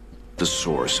 the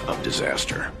source of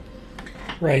disaster.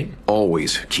 Right.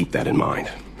 Always keep that in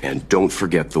mind, and don't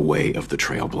forget the way of the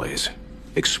Trailblaze.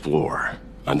 Explore,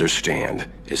 understand,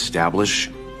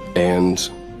 establish, and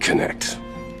connect.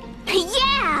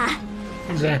 Yeah!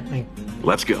 Exactly.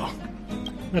 Let's go.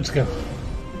 Let's go.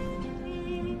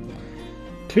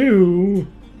 To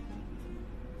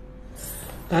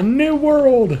a new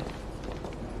world.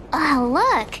 Oh,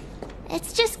 look.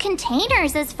 It's just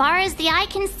containers as far as the eye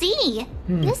can see.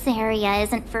 This area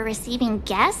isn't for receiving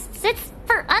guests. It's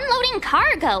for unloading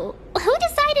cargo. Who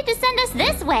decided to send us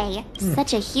this way?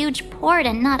 Such a huge port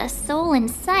and not a soul in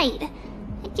sight.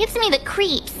 It gives me the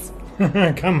creeps.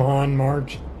 Come on,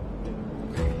 Marge.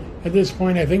 At this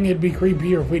point, I think it'd be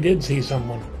creepier if we did see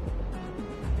someone.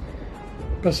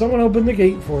 But someone opened the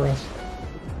gate for us.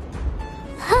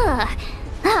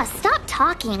 Stop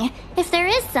talking. If there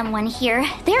is someone here,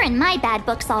 they're in my bad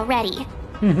books already.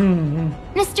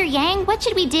 Mr. Yang, what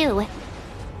should we do?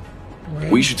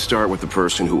 We should start with the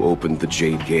person who opened the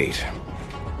Jade Gate.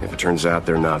 If it turns out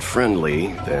they're not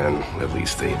friendly, then at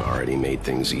least they've already made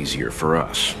things easier for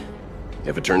us.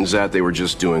 If it turns out they were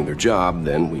just doing their job,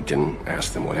 then we can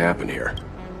ask them what happened here.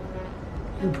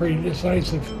 You're pretty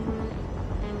decisive.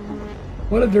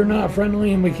 What if they're not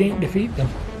friendly and we can't defeat them?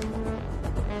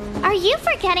 Are you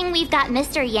forgetting we've got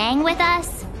Mr. Yang with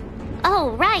us?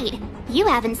 Oh, right. You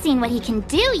haven't seen what he can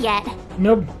do yet.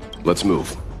 Nope. Let's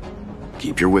move.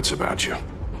 Keep your wits about you.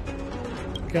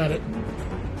 Got it.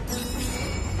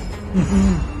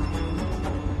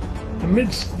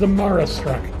 Amidst the Mara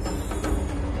struck.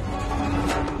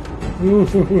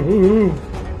 Ooh.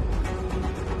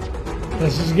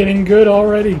 This is getting good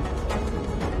already.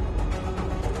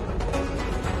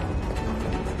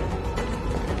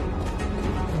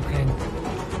 Okay.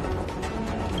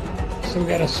 So we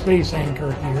got a space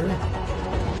anchor here.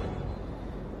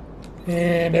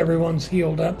 And everyone's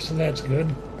healed up, so that's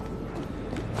good.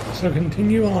 So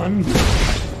continue on.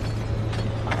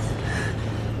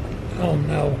 Oh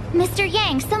no. Mr.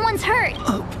 Yang, someone's hurt.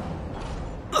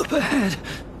 Up ahead.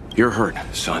 You're hurt,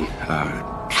 son.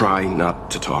 Try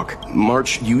not to talk.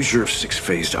 March, use your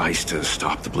 6-phased ice to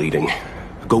stop the bleeding.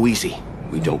 Go easy.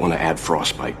 We don't want to add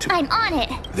frostbite to... I'm on it.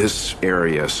 This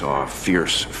area saw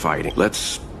fierce fighting.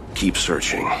 Let's keep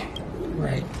searching.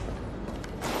 Right.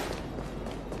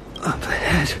 Up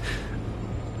ahead.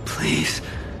 Please,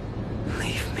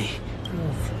 leave me.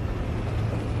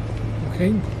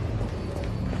 Okay.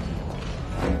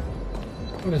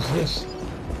 What is this?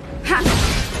 Ha.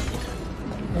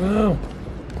 Oh.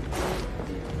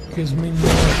 Gives me more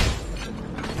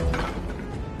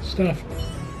stuff.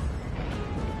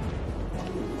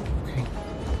 Okay.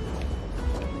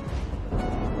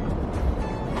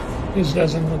 This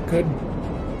doesn't look good.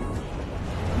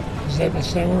 Is that the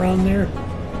ℎ𝕒𝕒 there?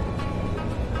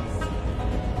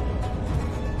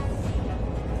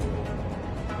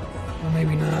 Or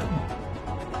maybe not.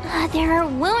 There are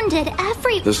wounded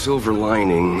everywhere. The silver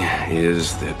lining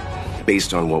is that,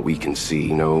 based on what we can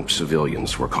see, no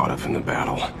civilians were caught up in the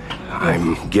battle.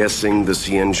 I'm guessing the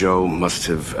ℎ𝕒𝕒 must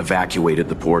have evacuated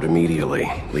the port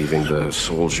immediately, leaving the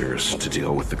soldiers to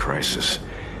deal with the crisis.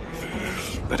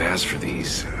 But as for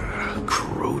these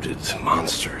corroded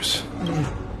monsters...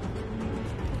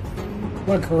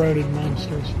 What corroded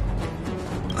monsters?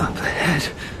 Up ahead.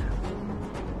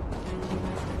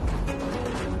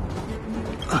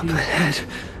 Up ahead.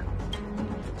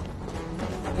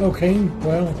 Okay,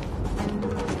 well.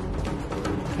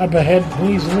 Up ahead,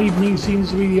 please leave me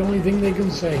seems to be the only thing they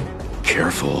can say.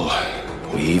 Careful.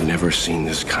 We've never seen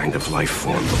this kind of life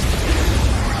form.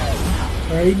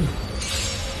 Right?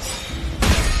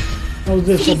 Oh,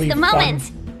 this will be the fun.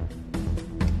 moment.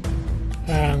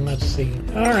 Let's see.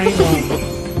 Alright, well.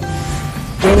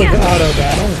 Go with the auto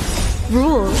battle.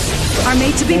 Rules are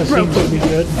made to be that broken. Seems to be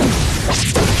good.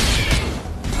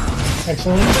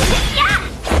 Excellent.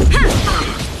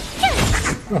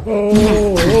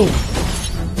 Oh,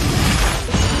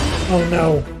 oh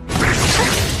no.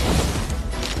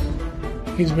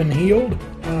 He's been healed?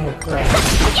 Oh crap.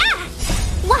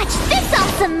 Watch this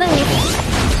awesome move.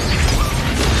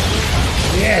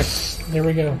 Yes! There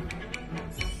we go.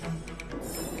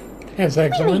 That's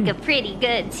excellent. We make a pretty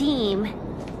good team.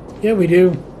 Yeah, we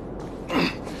do.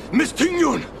 Miss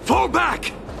Ting-yun, fall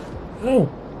back! Oh.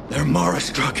 They're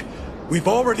Mara-struck. We've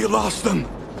already lost them.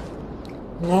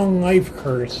 Long life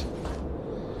curse.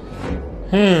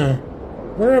 Huh.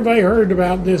 Where have I heard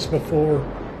about this before?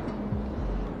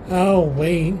 Oh,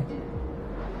 wait.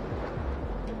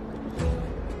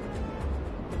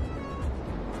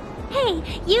 Hey,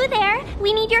 you there?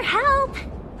 We need your help.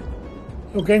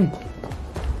 Okay.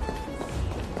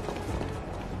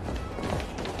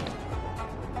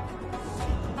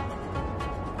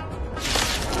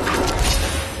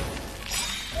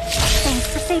 Thanks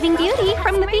for saving Beauty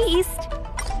from the beast.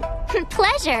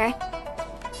 Pleasure.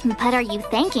 But are you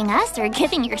thanking us or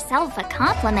giving yourself a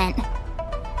compliment?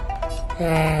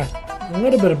 A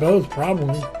little bit of both,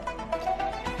 probably.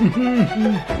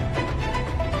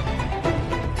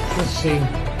 Let's see.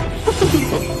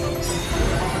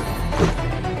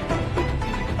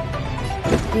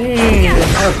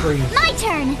 My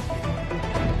turn!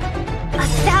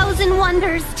 1,000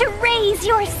 wonders to raise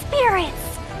your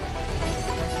spirits.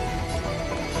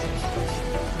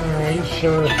 Alright,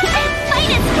 sure. Fight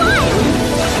is fun!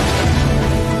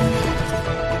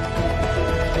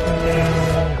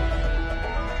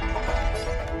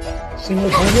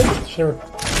 Single-handed? Sure.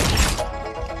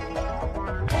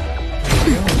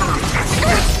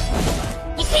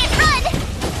 You can't run!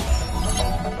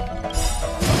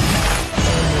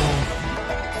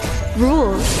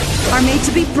 Rules are made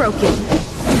to be broken.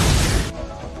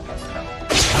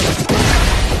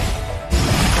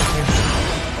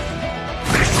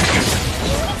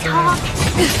 Talk.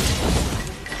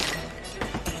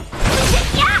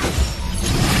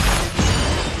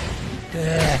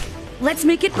 Let's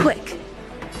make it quick.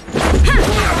 I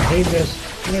hate this.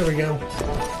 There we go.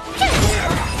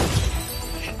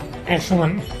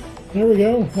 Excellent. There we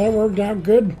go. That worked out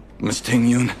good. Miss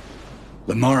Ting-yun,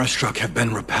 the Mara-struck have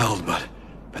been repelled, but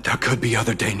there could be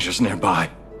other dangers nearby.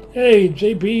 Hey,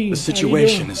 JP. The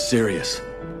situation is serious.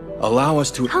 Allow us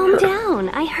to... Calm down.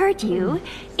 I heard you.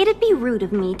 It'd be rude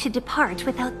of me to depart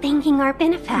without thanking our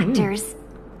benefactors.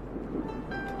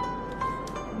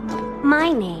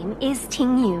 My name is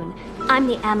Ting-yun. I'm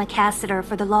the ambassador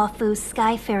for the Lawfu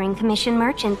Skyfaring Commission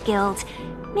Merchant Guild.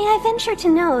 May I venture to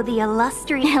know the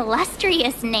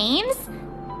Illustrious names?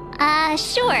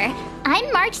 Sure.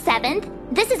 I'm March 7th.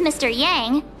 This is Mr.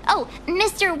 Yang. Oh,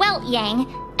 Mr. Welt Yang.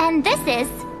 And this is...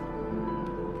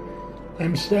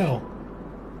 I'm Stel.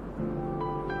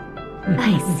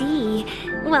 I see.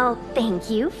 Well,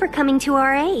 thank you for coming to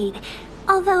our aid.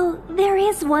 Although, there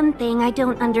is one thing I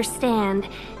don't understand.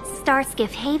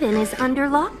 Starskiff Haven is under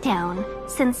lockdown,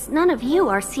 since none of you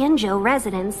are ℎ𝕒𝕒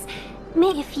residents.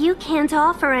 If you can't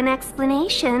offer an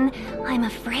explanation, I'm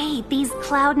afraid these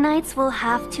Cloud Knights will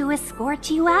have to escort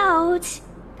you out.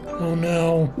 Oh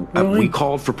no. Really? We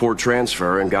called for port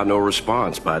transfer and got no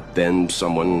response, but then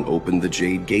someone opened the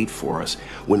Jade Gate for us.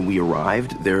 When we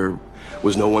arrived, there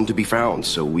was no one to be found,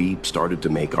 so we started to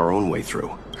make our own way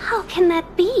through. How can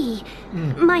that be?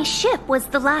 My ship was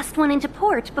the last one into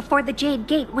port before the Jade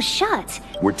Gate was shut.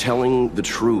 We're telling the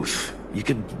truth. You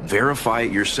could verify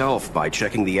it yourself by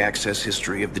checking the access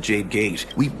history of the Jade Gate.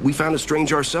 We found it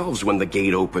strange ourselves when the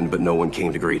gate opened, but no one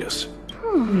came to greet us.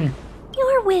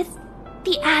 You're with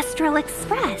the Astral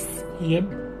Express. Yep.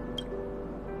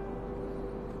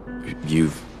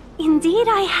 You've... Indeed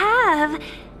I have.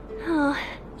 Oh,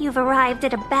 you've arrived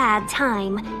at a bad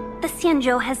time. The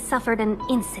ℎ𝕒𝕒 has suffered an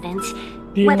incident.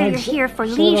 Whether you're here for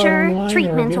leisure,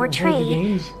 treatment, or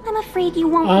trade, I'm afraid you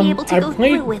won't be able to go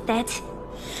through with it.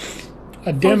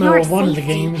 A demo of one of the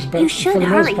games, but you for should the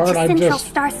hurry most part, to I've Central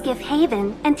just Starskiff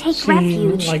Haven and take seen,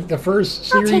 refuge. like, the first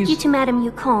series. I'll take you to Madame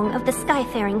Yukong of the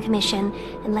Skyfaring Commission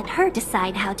and let her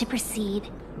decide how to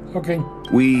proceed. Okay.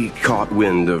 We caught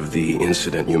wind of the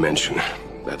incident you mentioned.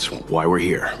 That's why we're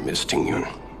here, Miss Tingyun.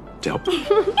 To help.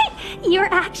 Your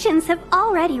actions have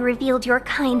already revealed your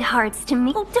kind hearts to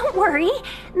me. Oh, don't worry.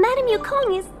 Madame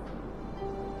Yukong is...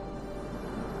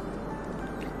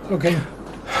 Okay.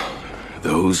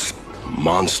 Those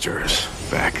monsters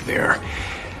back there.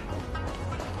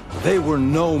 They were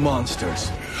no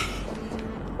monsters.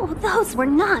 Oh, those were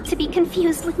not to be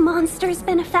confused with monsters,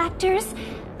 benefactors.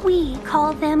 We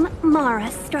call them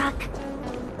Mara-struck.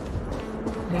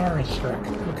 Mara-struck,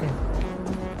 okay.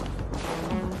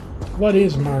 What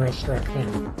is Mara-struck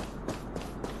then?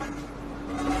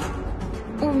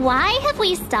 Why have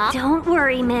we stopped? Don't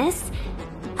worry, miss.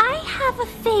 I have a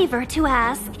favor to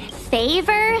ask.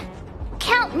 Favor?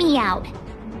 Count me out.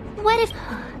 What if...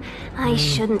 I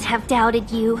shouldn't have doubted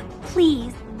you.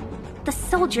 Please. The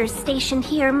soldiers stationed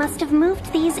here must have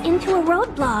moved these into a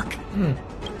roadblock.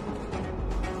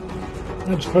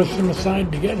 Let's push them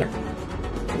aside together.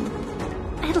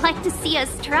 I'd like to see us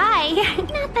try.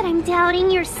 Not that I'm doubting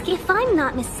your skiff, I'm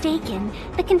not mistaken.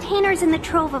 The containers in the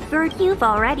Trove of Bird you've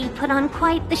already put on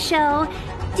quite the show.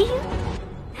 Do you...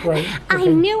 Right. Okay. I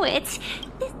knew it.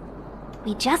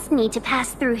 We just need to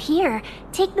pass through here,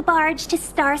 take the barge to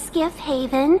Starskiff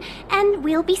Haven, and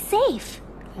we'll be safe.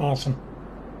 Awesome.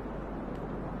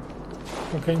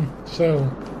 Okay,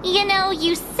 so... You know,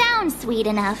 you sound sweet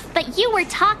enough, but you were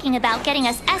talking about getting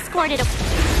us escorted...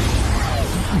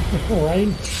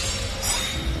 Right.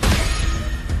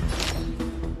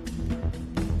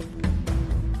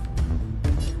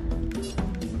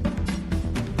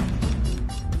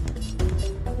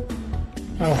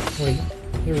 Oh, wait.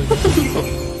 Here we go.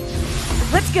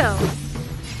 Let's go.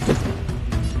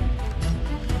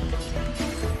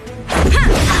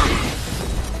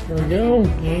 Here we go,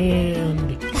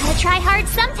 and... Gotta try hard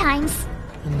sometimes.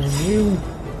 And then you...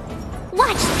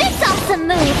 Watch this awesome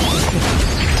move!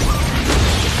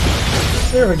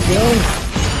 There we go.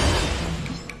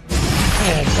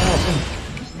 That's awesome.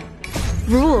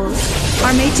 Rules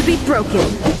are made to be broken.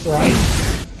 Right.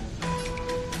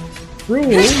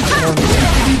 Rules are made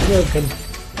to be broken.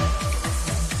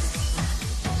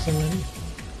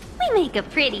 We make a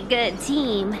pretty good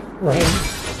team. Right.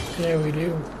 Yeah, we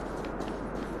do.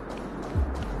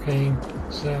 Okay,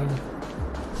 so...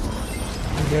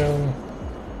 we go...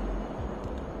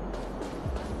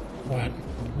 What?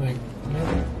 Like,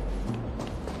 nope.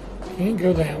 Can't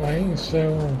go that way,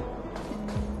 so...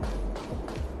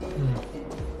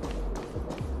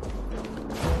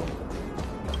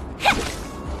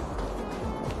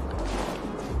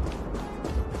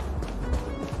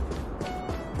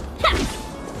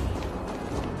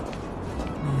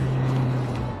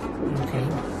 Okay.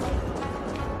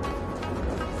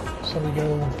 So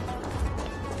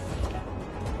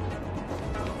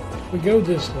we go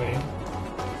this way.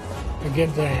 I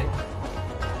get that.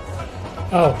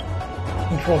 Oh.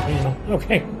 Control panel.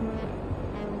 Okay.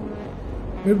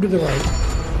 Move to the right.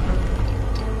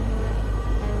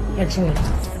 Excellent.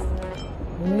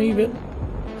 Leave it.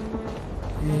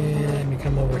 And you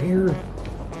come over here.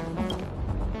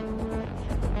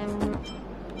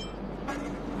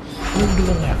 Move to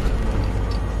the left.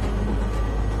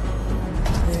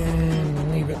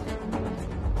 And leave it.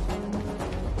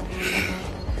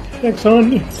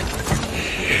 Excellent.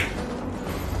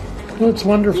 That's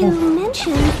wonderful. You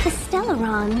mentioned the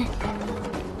Stellarron.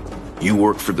 You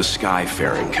work for the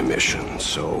Skyfaring Commission,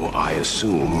 so I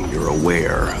assume you're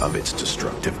aware of its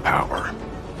destructive power.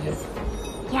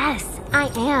 Yes,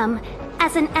 I am.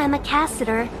 As an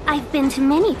ambassador, I've been to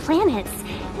many planets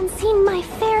and seen my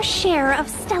fair share of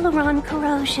Stellaron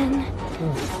corrosion.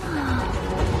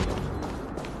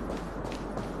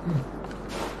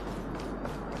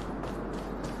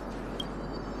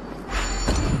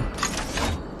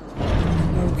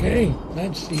 Okay,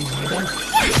 that's easy then.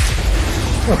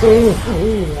 Ooh,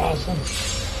 awesome.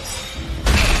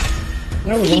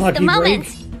 That was a lucky break.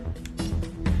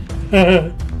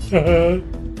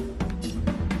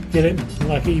 Get it?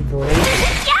 Lucky break.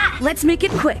 Let's make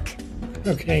it quick.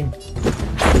 Okay.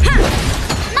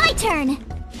 My turn.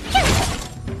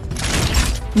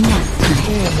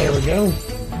 And there we go.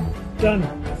 Done.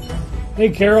 Hey,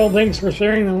 Carol, thanks for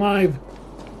sharing the live.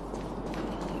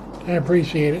 I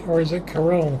appreciate it. Or is it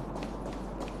Carol?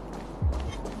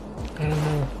 I don't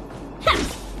know.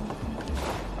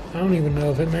 I don't even know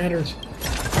if it matters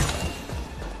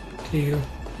to you.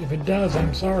 If it does,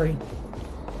 I'm sorry.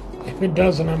 If it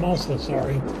doesn't, I'm also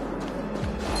sorry.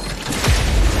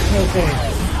 Okay.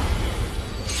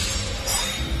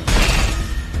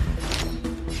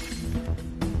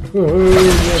 Ooh,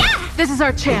 yes. This is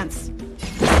our chance.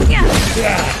 Yeah.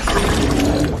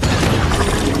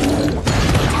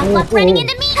 Tough luck running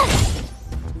into me.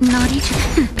 Naughty.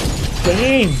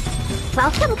 Dang.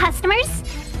 Welcome, customers.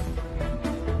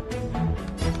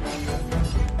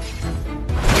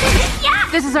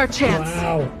 This is our chance.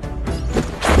 Wow.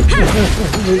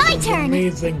 My turn.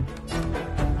 Amazing.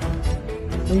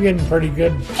 I'm getting pretty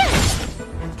good.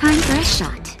 Time for a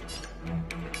shot.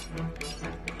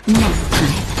 Next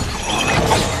time.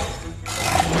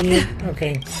 Yeah,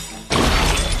 okay.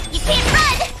 You can't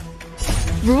run.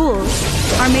 Rules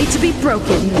are made to be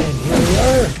broken. And here we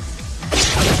are.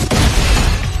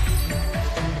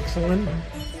 Excellent.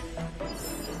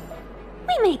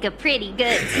 We make a pretty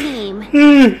good team.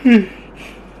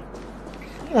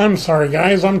 I'm sorry,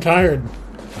 guys. I'm tired.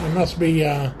 I must be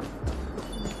running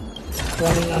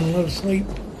on low sleep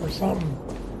or something.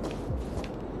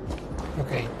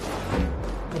 Okay.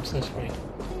 What's this way?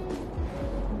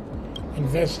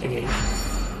 Investigate.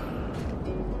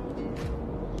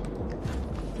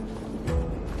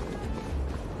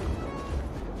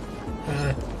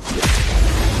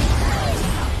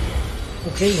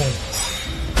 Okay then.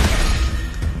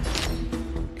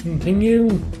 Continue.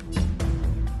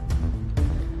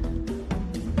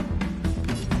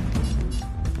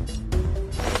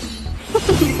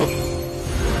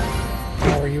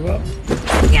 Power you up.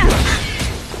 Yeah.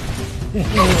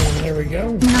 There we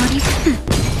go. Naughty.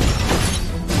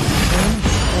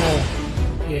 Oh,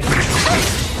 yeah. I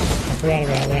forgot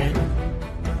about that.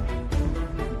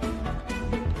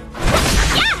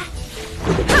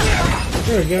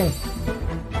 There we go.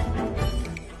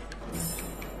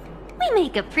 We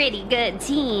make a pretty good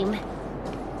team.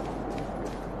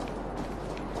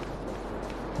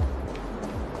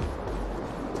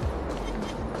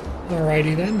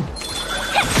 Alrighty then.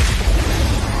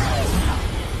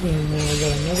 And now I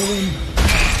got another one.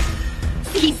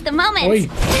 Seize the moment. Oi.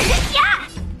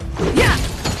 Yeah.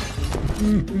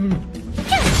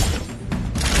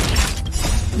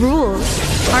 Rules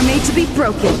are made to be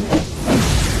broken.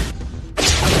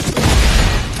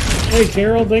 Hey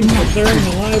Carol, thanks for sharing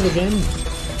the live again.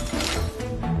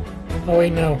 Oh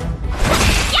wait, no.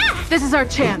 This is our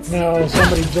chance. No,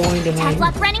 somebody joined and Tough I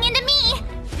luck running into me.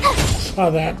 saw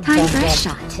that. Time Bumped for a up.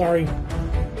 shot. Sorry.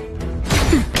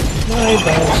 My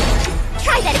bad.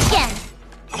 Try that again.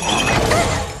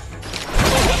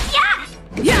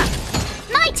 Yeah.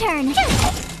 My turn.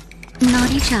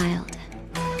 Naughty child.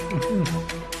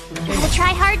 The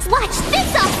tryhards, watch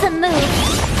this awesome move.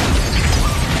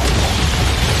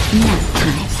 Next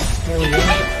time. There we go.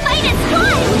 Fight is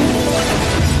fun.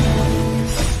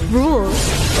 Rules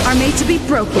are made to be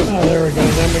broken. Oh, there we go.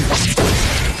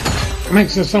 That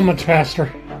makes it so much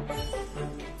faster.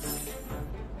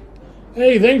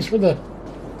 Hey, thanks for the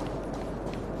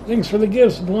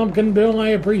gifts, Blumpkin Bill. I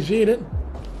appreciate it.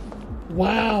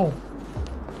 Wow.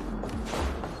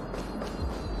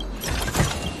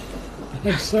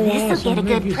 That's so This'll awesome. get a Thank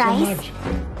good you price. so much.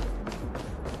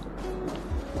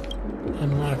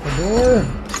 Unlock the door.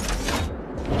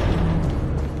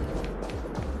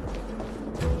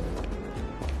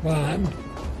 But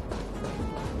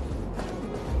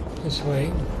this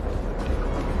way.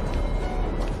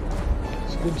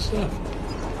 It's good stuff.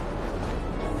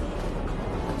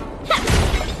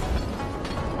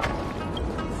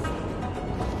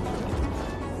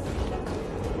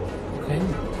 Okay.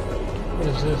 What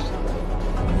is this?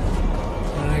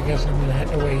 I guess I'm gonna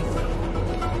have to wait.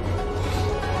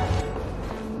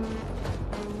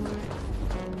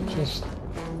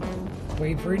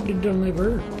 wait for it to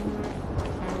deliver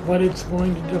what it's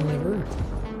going to deliver.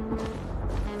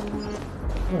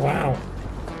 Wow.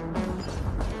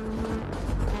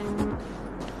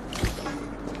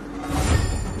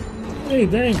 Hey,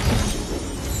 thanks.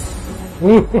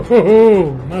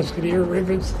 Whoa, musketeer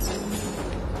rivets.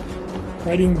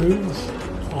 Riding boots.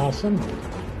 Awesome.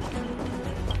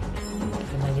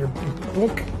 Another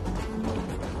book.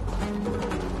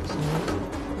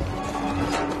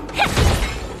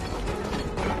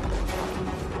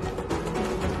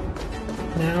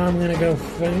 Now I'm going to go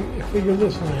figure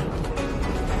this one out.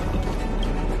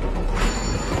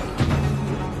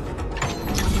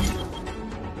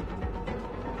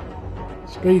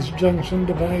 Space junction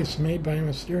device made by a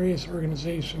mysterious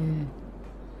organization.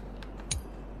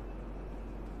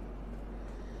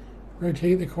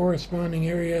 Rotate the corresponding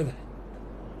area.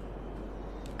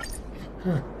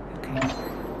 Huh, okay.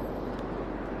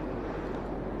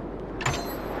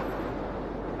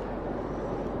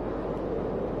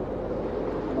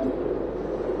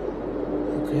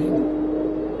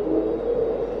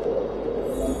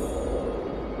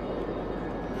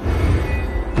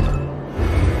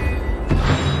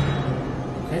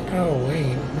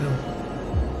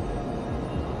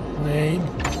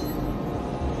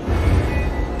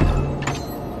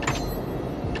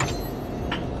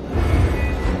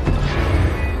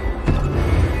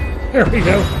 There we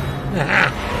go.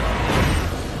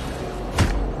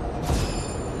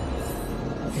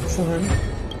 Excellent.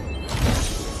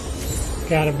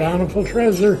 Got a bountiful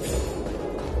treasure.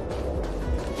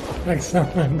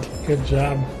 Excellent. Good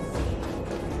job.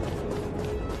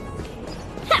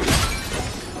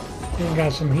 And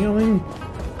got some healing.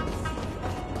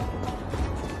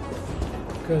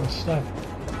 Good stuff.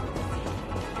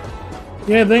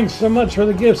 Yeah, thanks so much for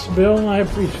the gifts, Bill. I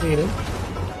appreciate it.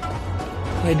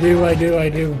 I do.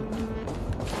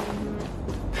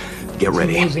 Get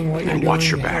ready and watch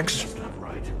your backs.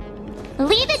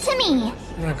 Leave it to me.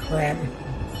 Oh, crap.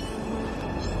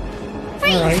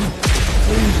 Freeze. All right.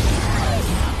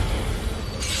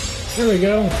 Here we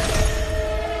go.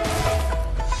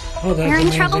 Oh, that's We're in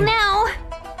amazing. trouble now.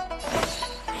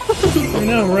 I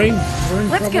know, right? We're in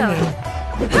Let's trouble go.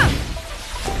 now.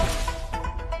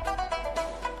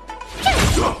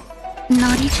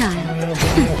 Naughty child.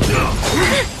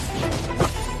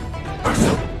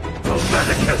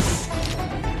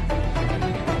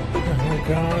 Oh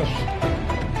gosh.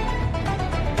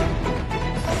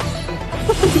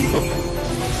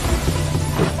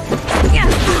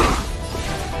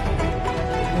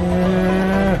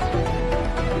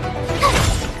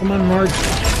 Come on, Marge.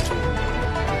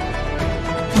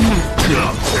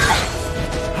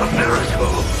 A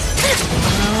miracle.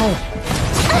 Ow.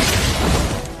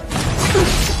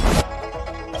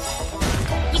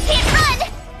 You can't run!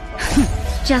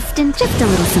 Justin, just a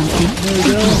little something. There we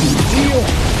go. Heal.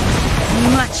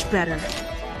 Much better.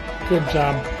 Good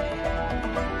job.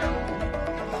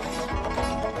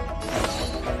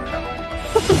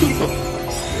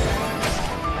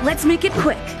 Let's make it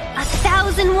quick.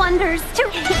 1,000 wonders to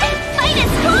Fight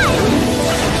is fun!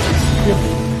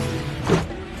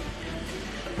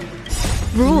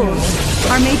 Rules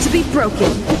are made to be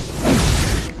broken.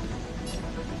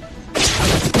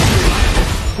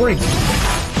 Break.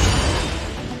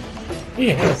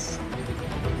 Yes.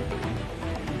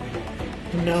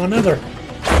 And now another.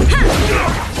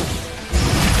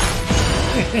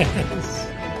 Yes.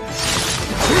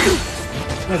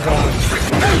 Oh God.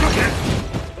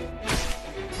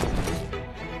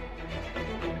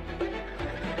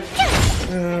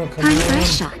 Oh, come Time for a on.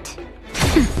 shot.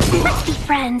 Let's be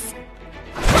friends.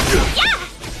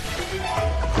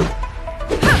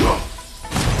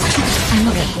 I'm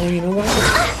okay. Oh, you know what?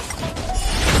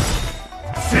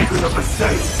 Secret of the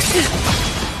safe.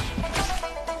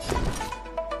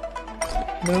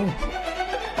 No.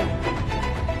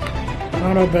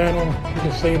 Auto battle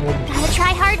disabled. Gotta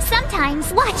try hard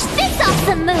sometimes. Watch this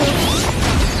awesome move!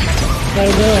 I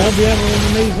hope you have an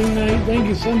amazing night. Thank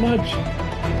you so much.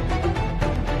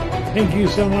 Thank you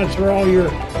so much for all your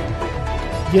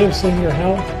gifts and your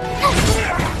help.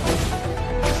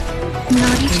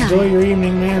 Naughty child. Enjoy your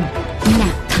evening, man.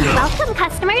 Nap time. Welcome,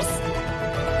 customers.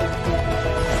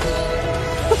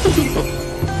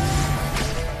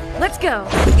 Let's go.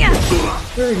 Yeah.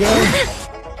 There we go.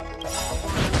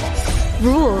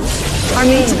 Rules are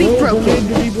made to be Rules are broken. made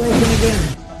to be broken again.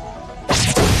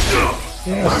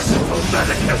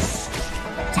 Yes.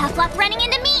 Tough luck running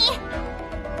into me!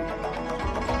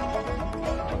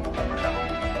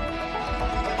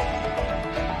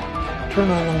 Turn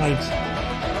on the lights.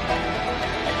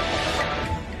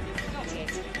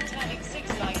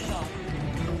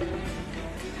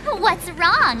 What's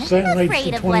wrong? wrong. Set I'm lights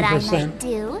afraid to of what I 20%. might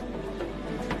do.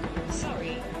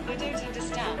 Sorry, I don't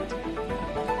understand.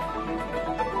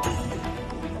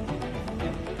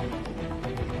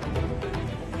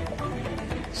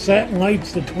 Set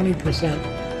lights to 20%.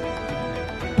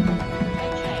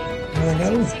 There we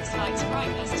go. Six lights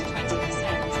brightness to 20%.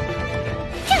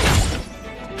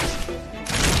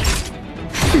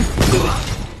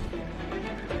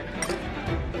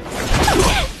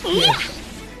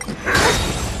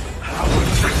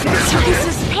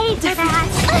 Jesus paid for that.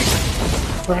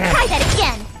 Crap. Try that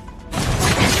again.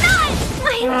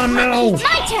 Oh no!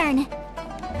 My turn.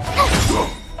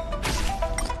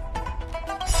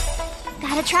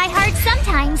 Gotta try hard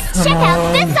sometimes. Check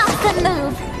out this awesome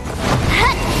move.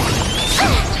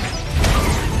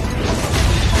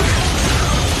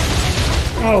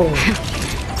 Oh.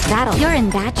 You're in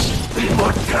that shape.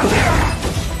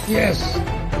 Yes.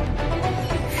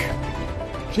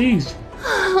 Jeez.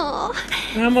 Oh,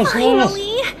 I almost lost.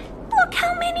 finally! Look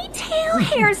how many tail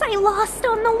hairs I lost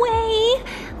on the way.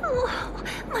 Oh,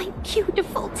 my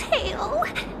beautiful tail.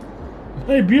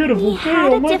 Hey, beautiful We had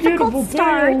tail, a my difficult beautiful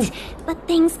start, tail. but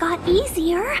things got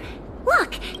easier.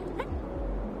 Look,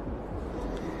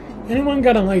 Anyone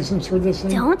got a license for this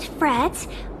thing? don't fret.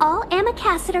 All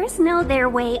ℚ𝕒𝕒 know their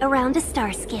way around a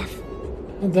star skiff.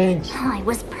 Thanks. I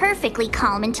was perfectly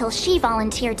calm until she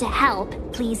volunteered to help.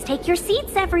 Please take your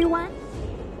seats, everyone.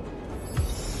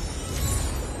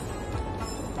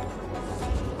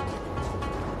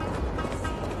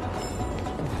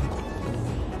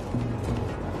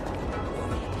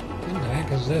 What the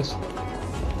heck is this?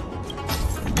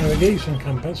 Navigation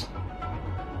compass.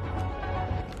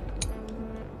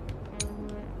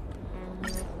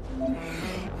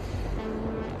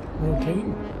 Rotate.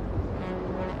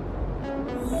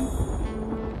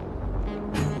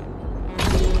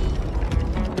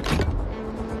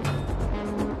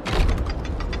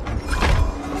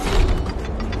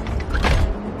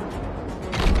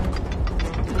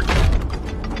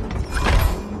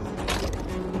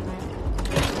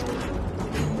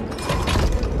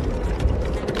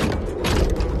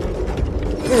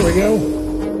 There we go.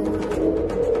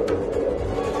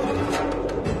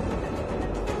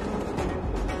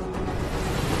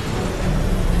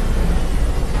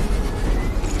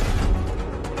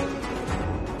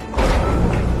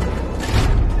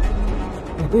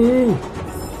 Woohoo!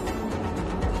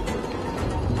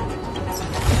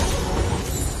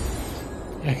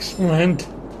 Excellent.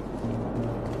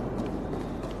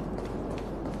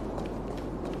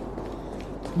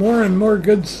 More and more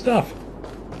good stuff.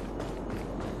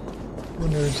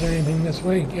 Wonder if there's anything this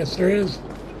way. Yes, there is.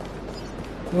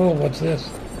 Oh, what's this?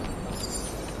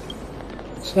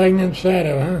 Stagnant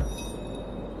shadow, huh?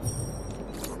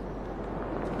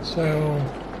 So...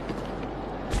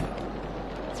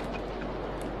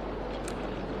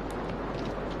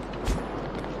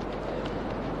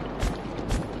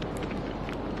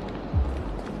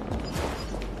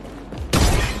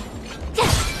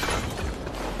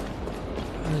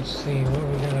 let's see what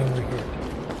we got over here.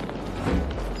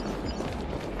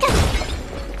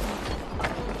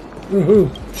 Woohoo!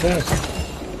 Chest.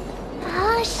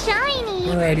 Oh, shiny.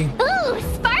 Alrighty. Ooh,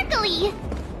 sparkly.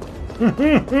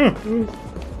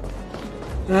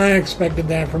 I expected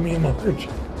that from you, Marge.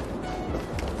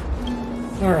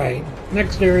 Alright,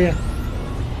 next area.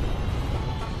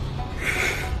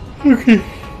 Okay.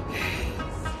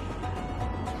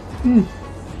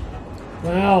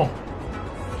 Wow.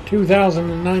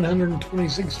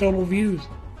 2,926 total views.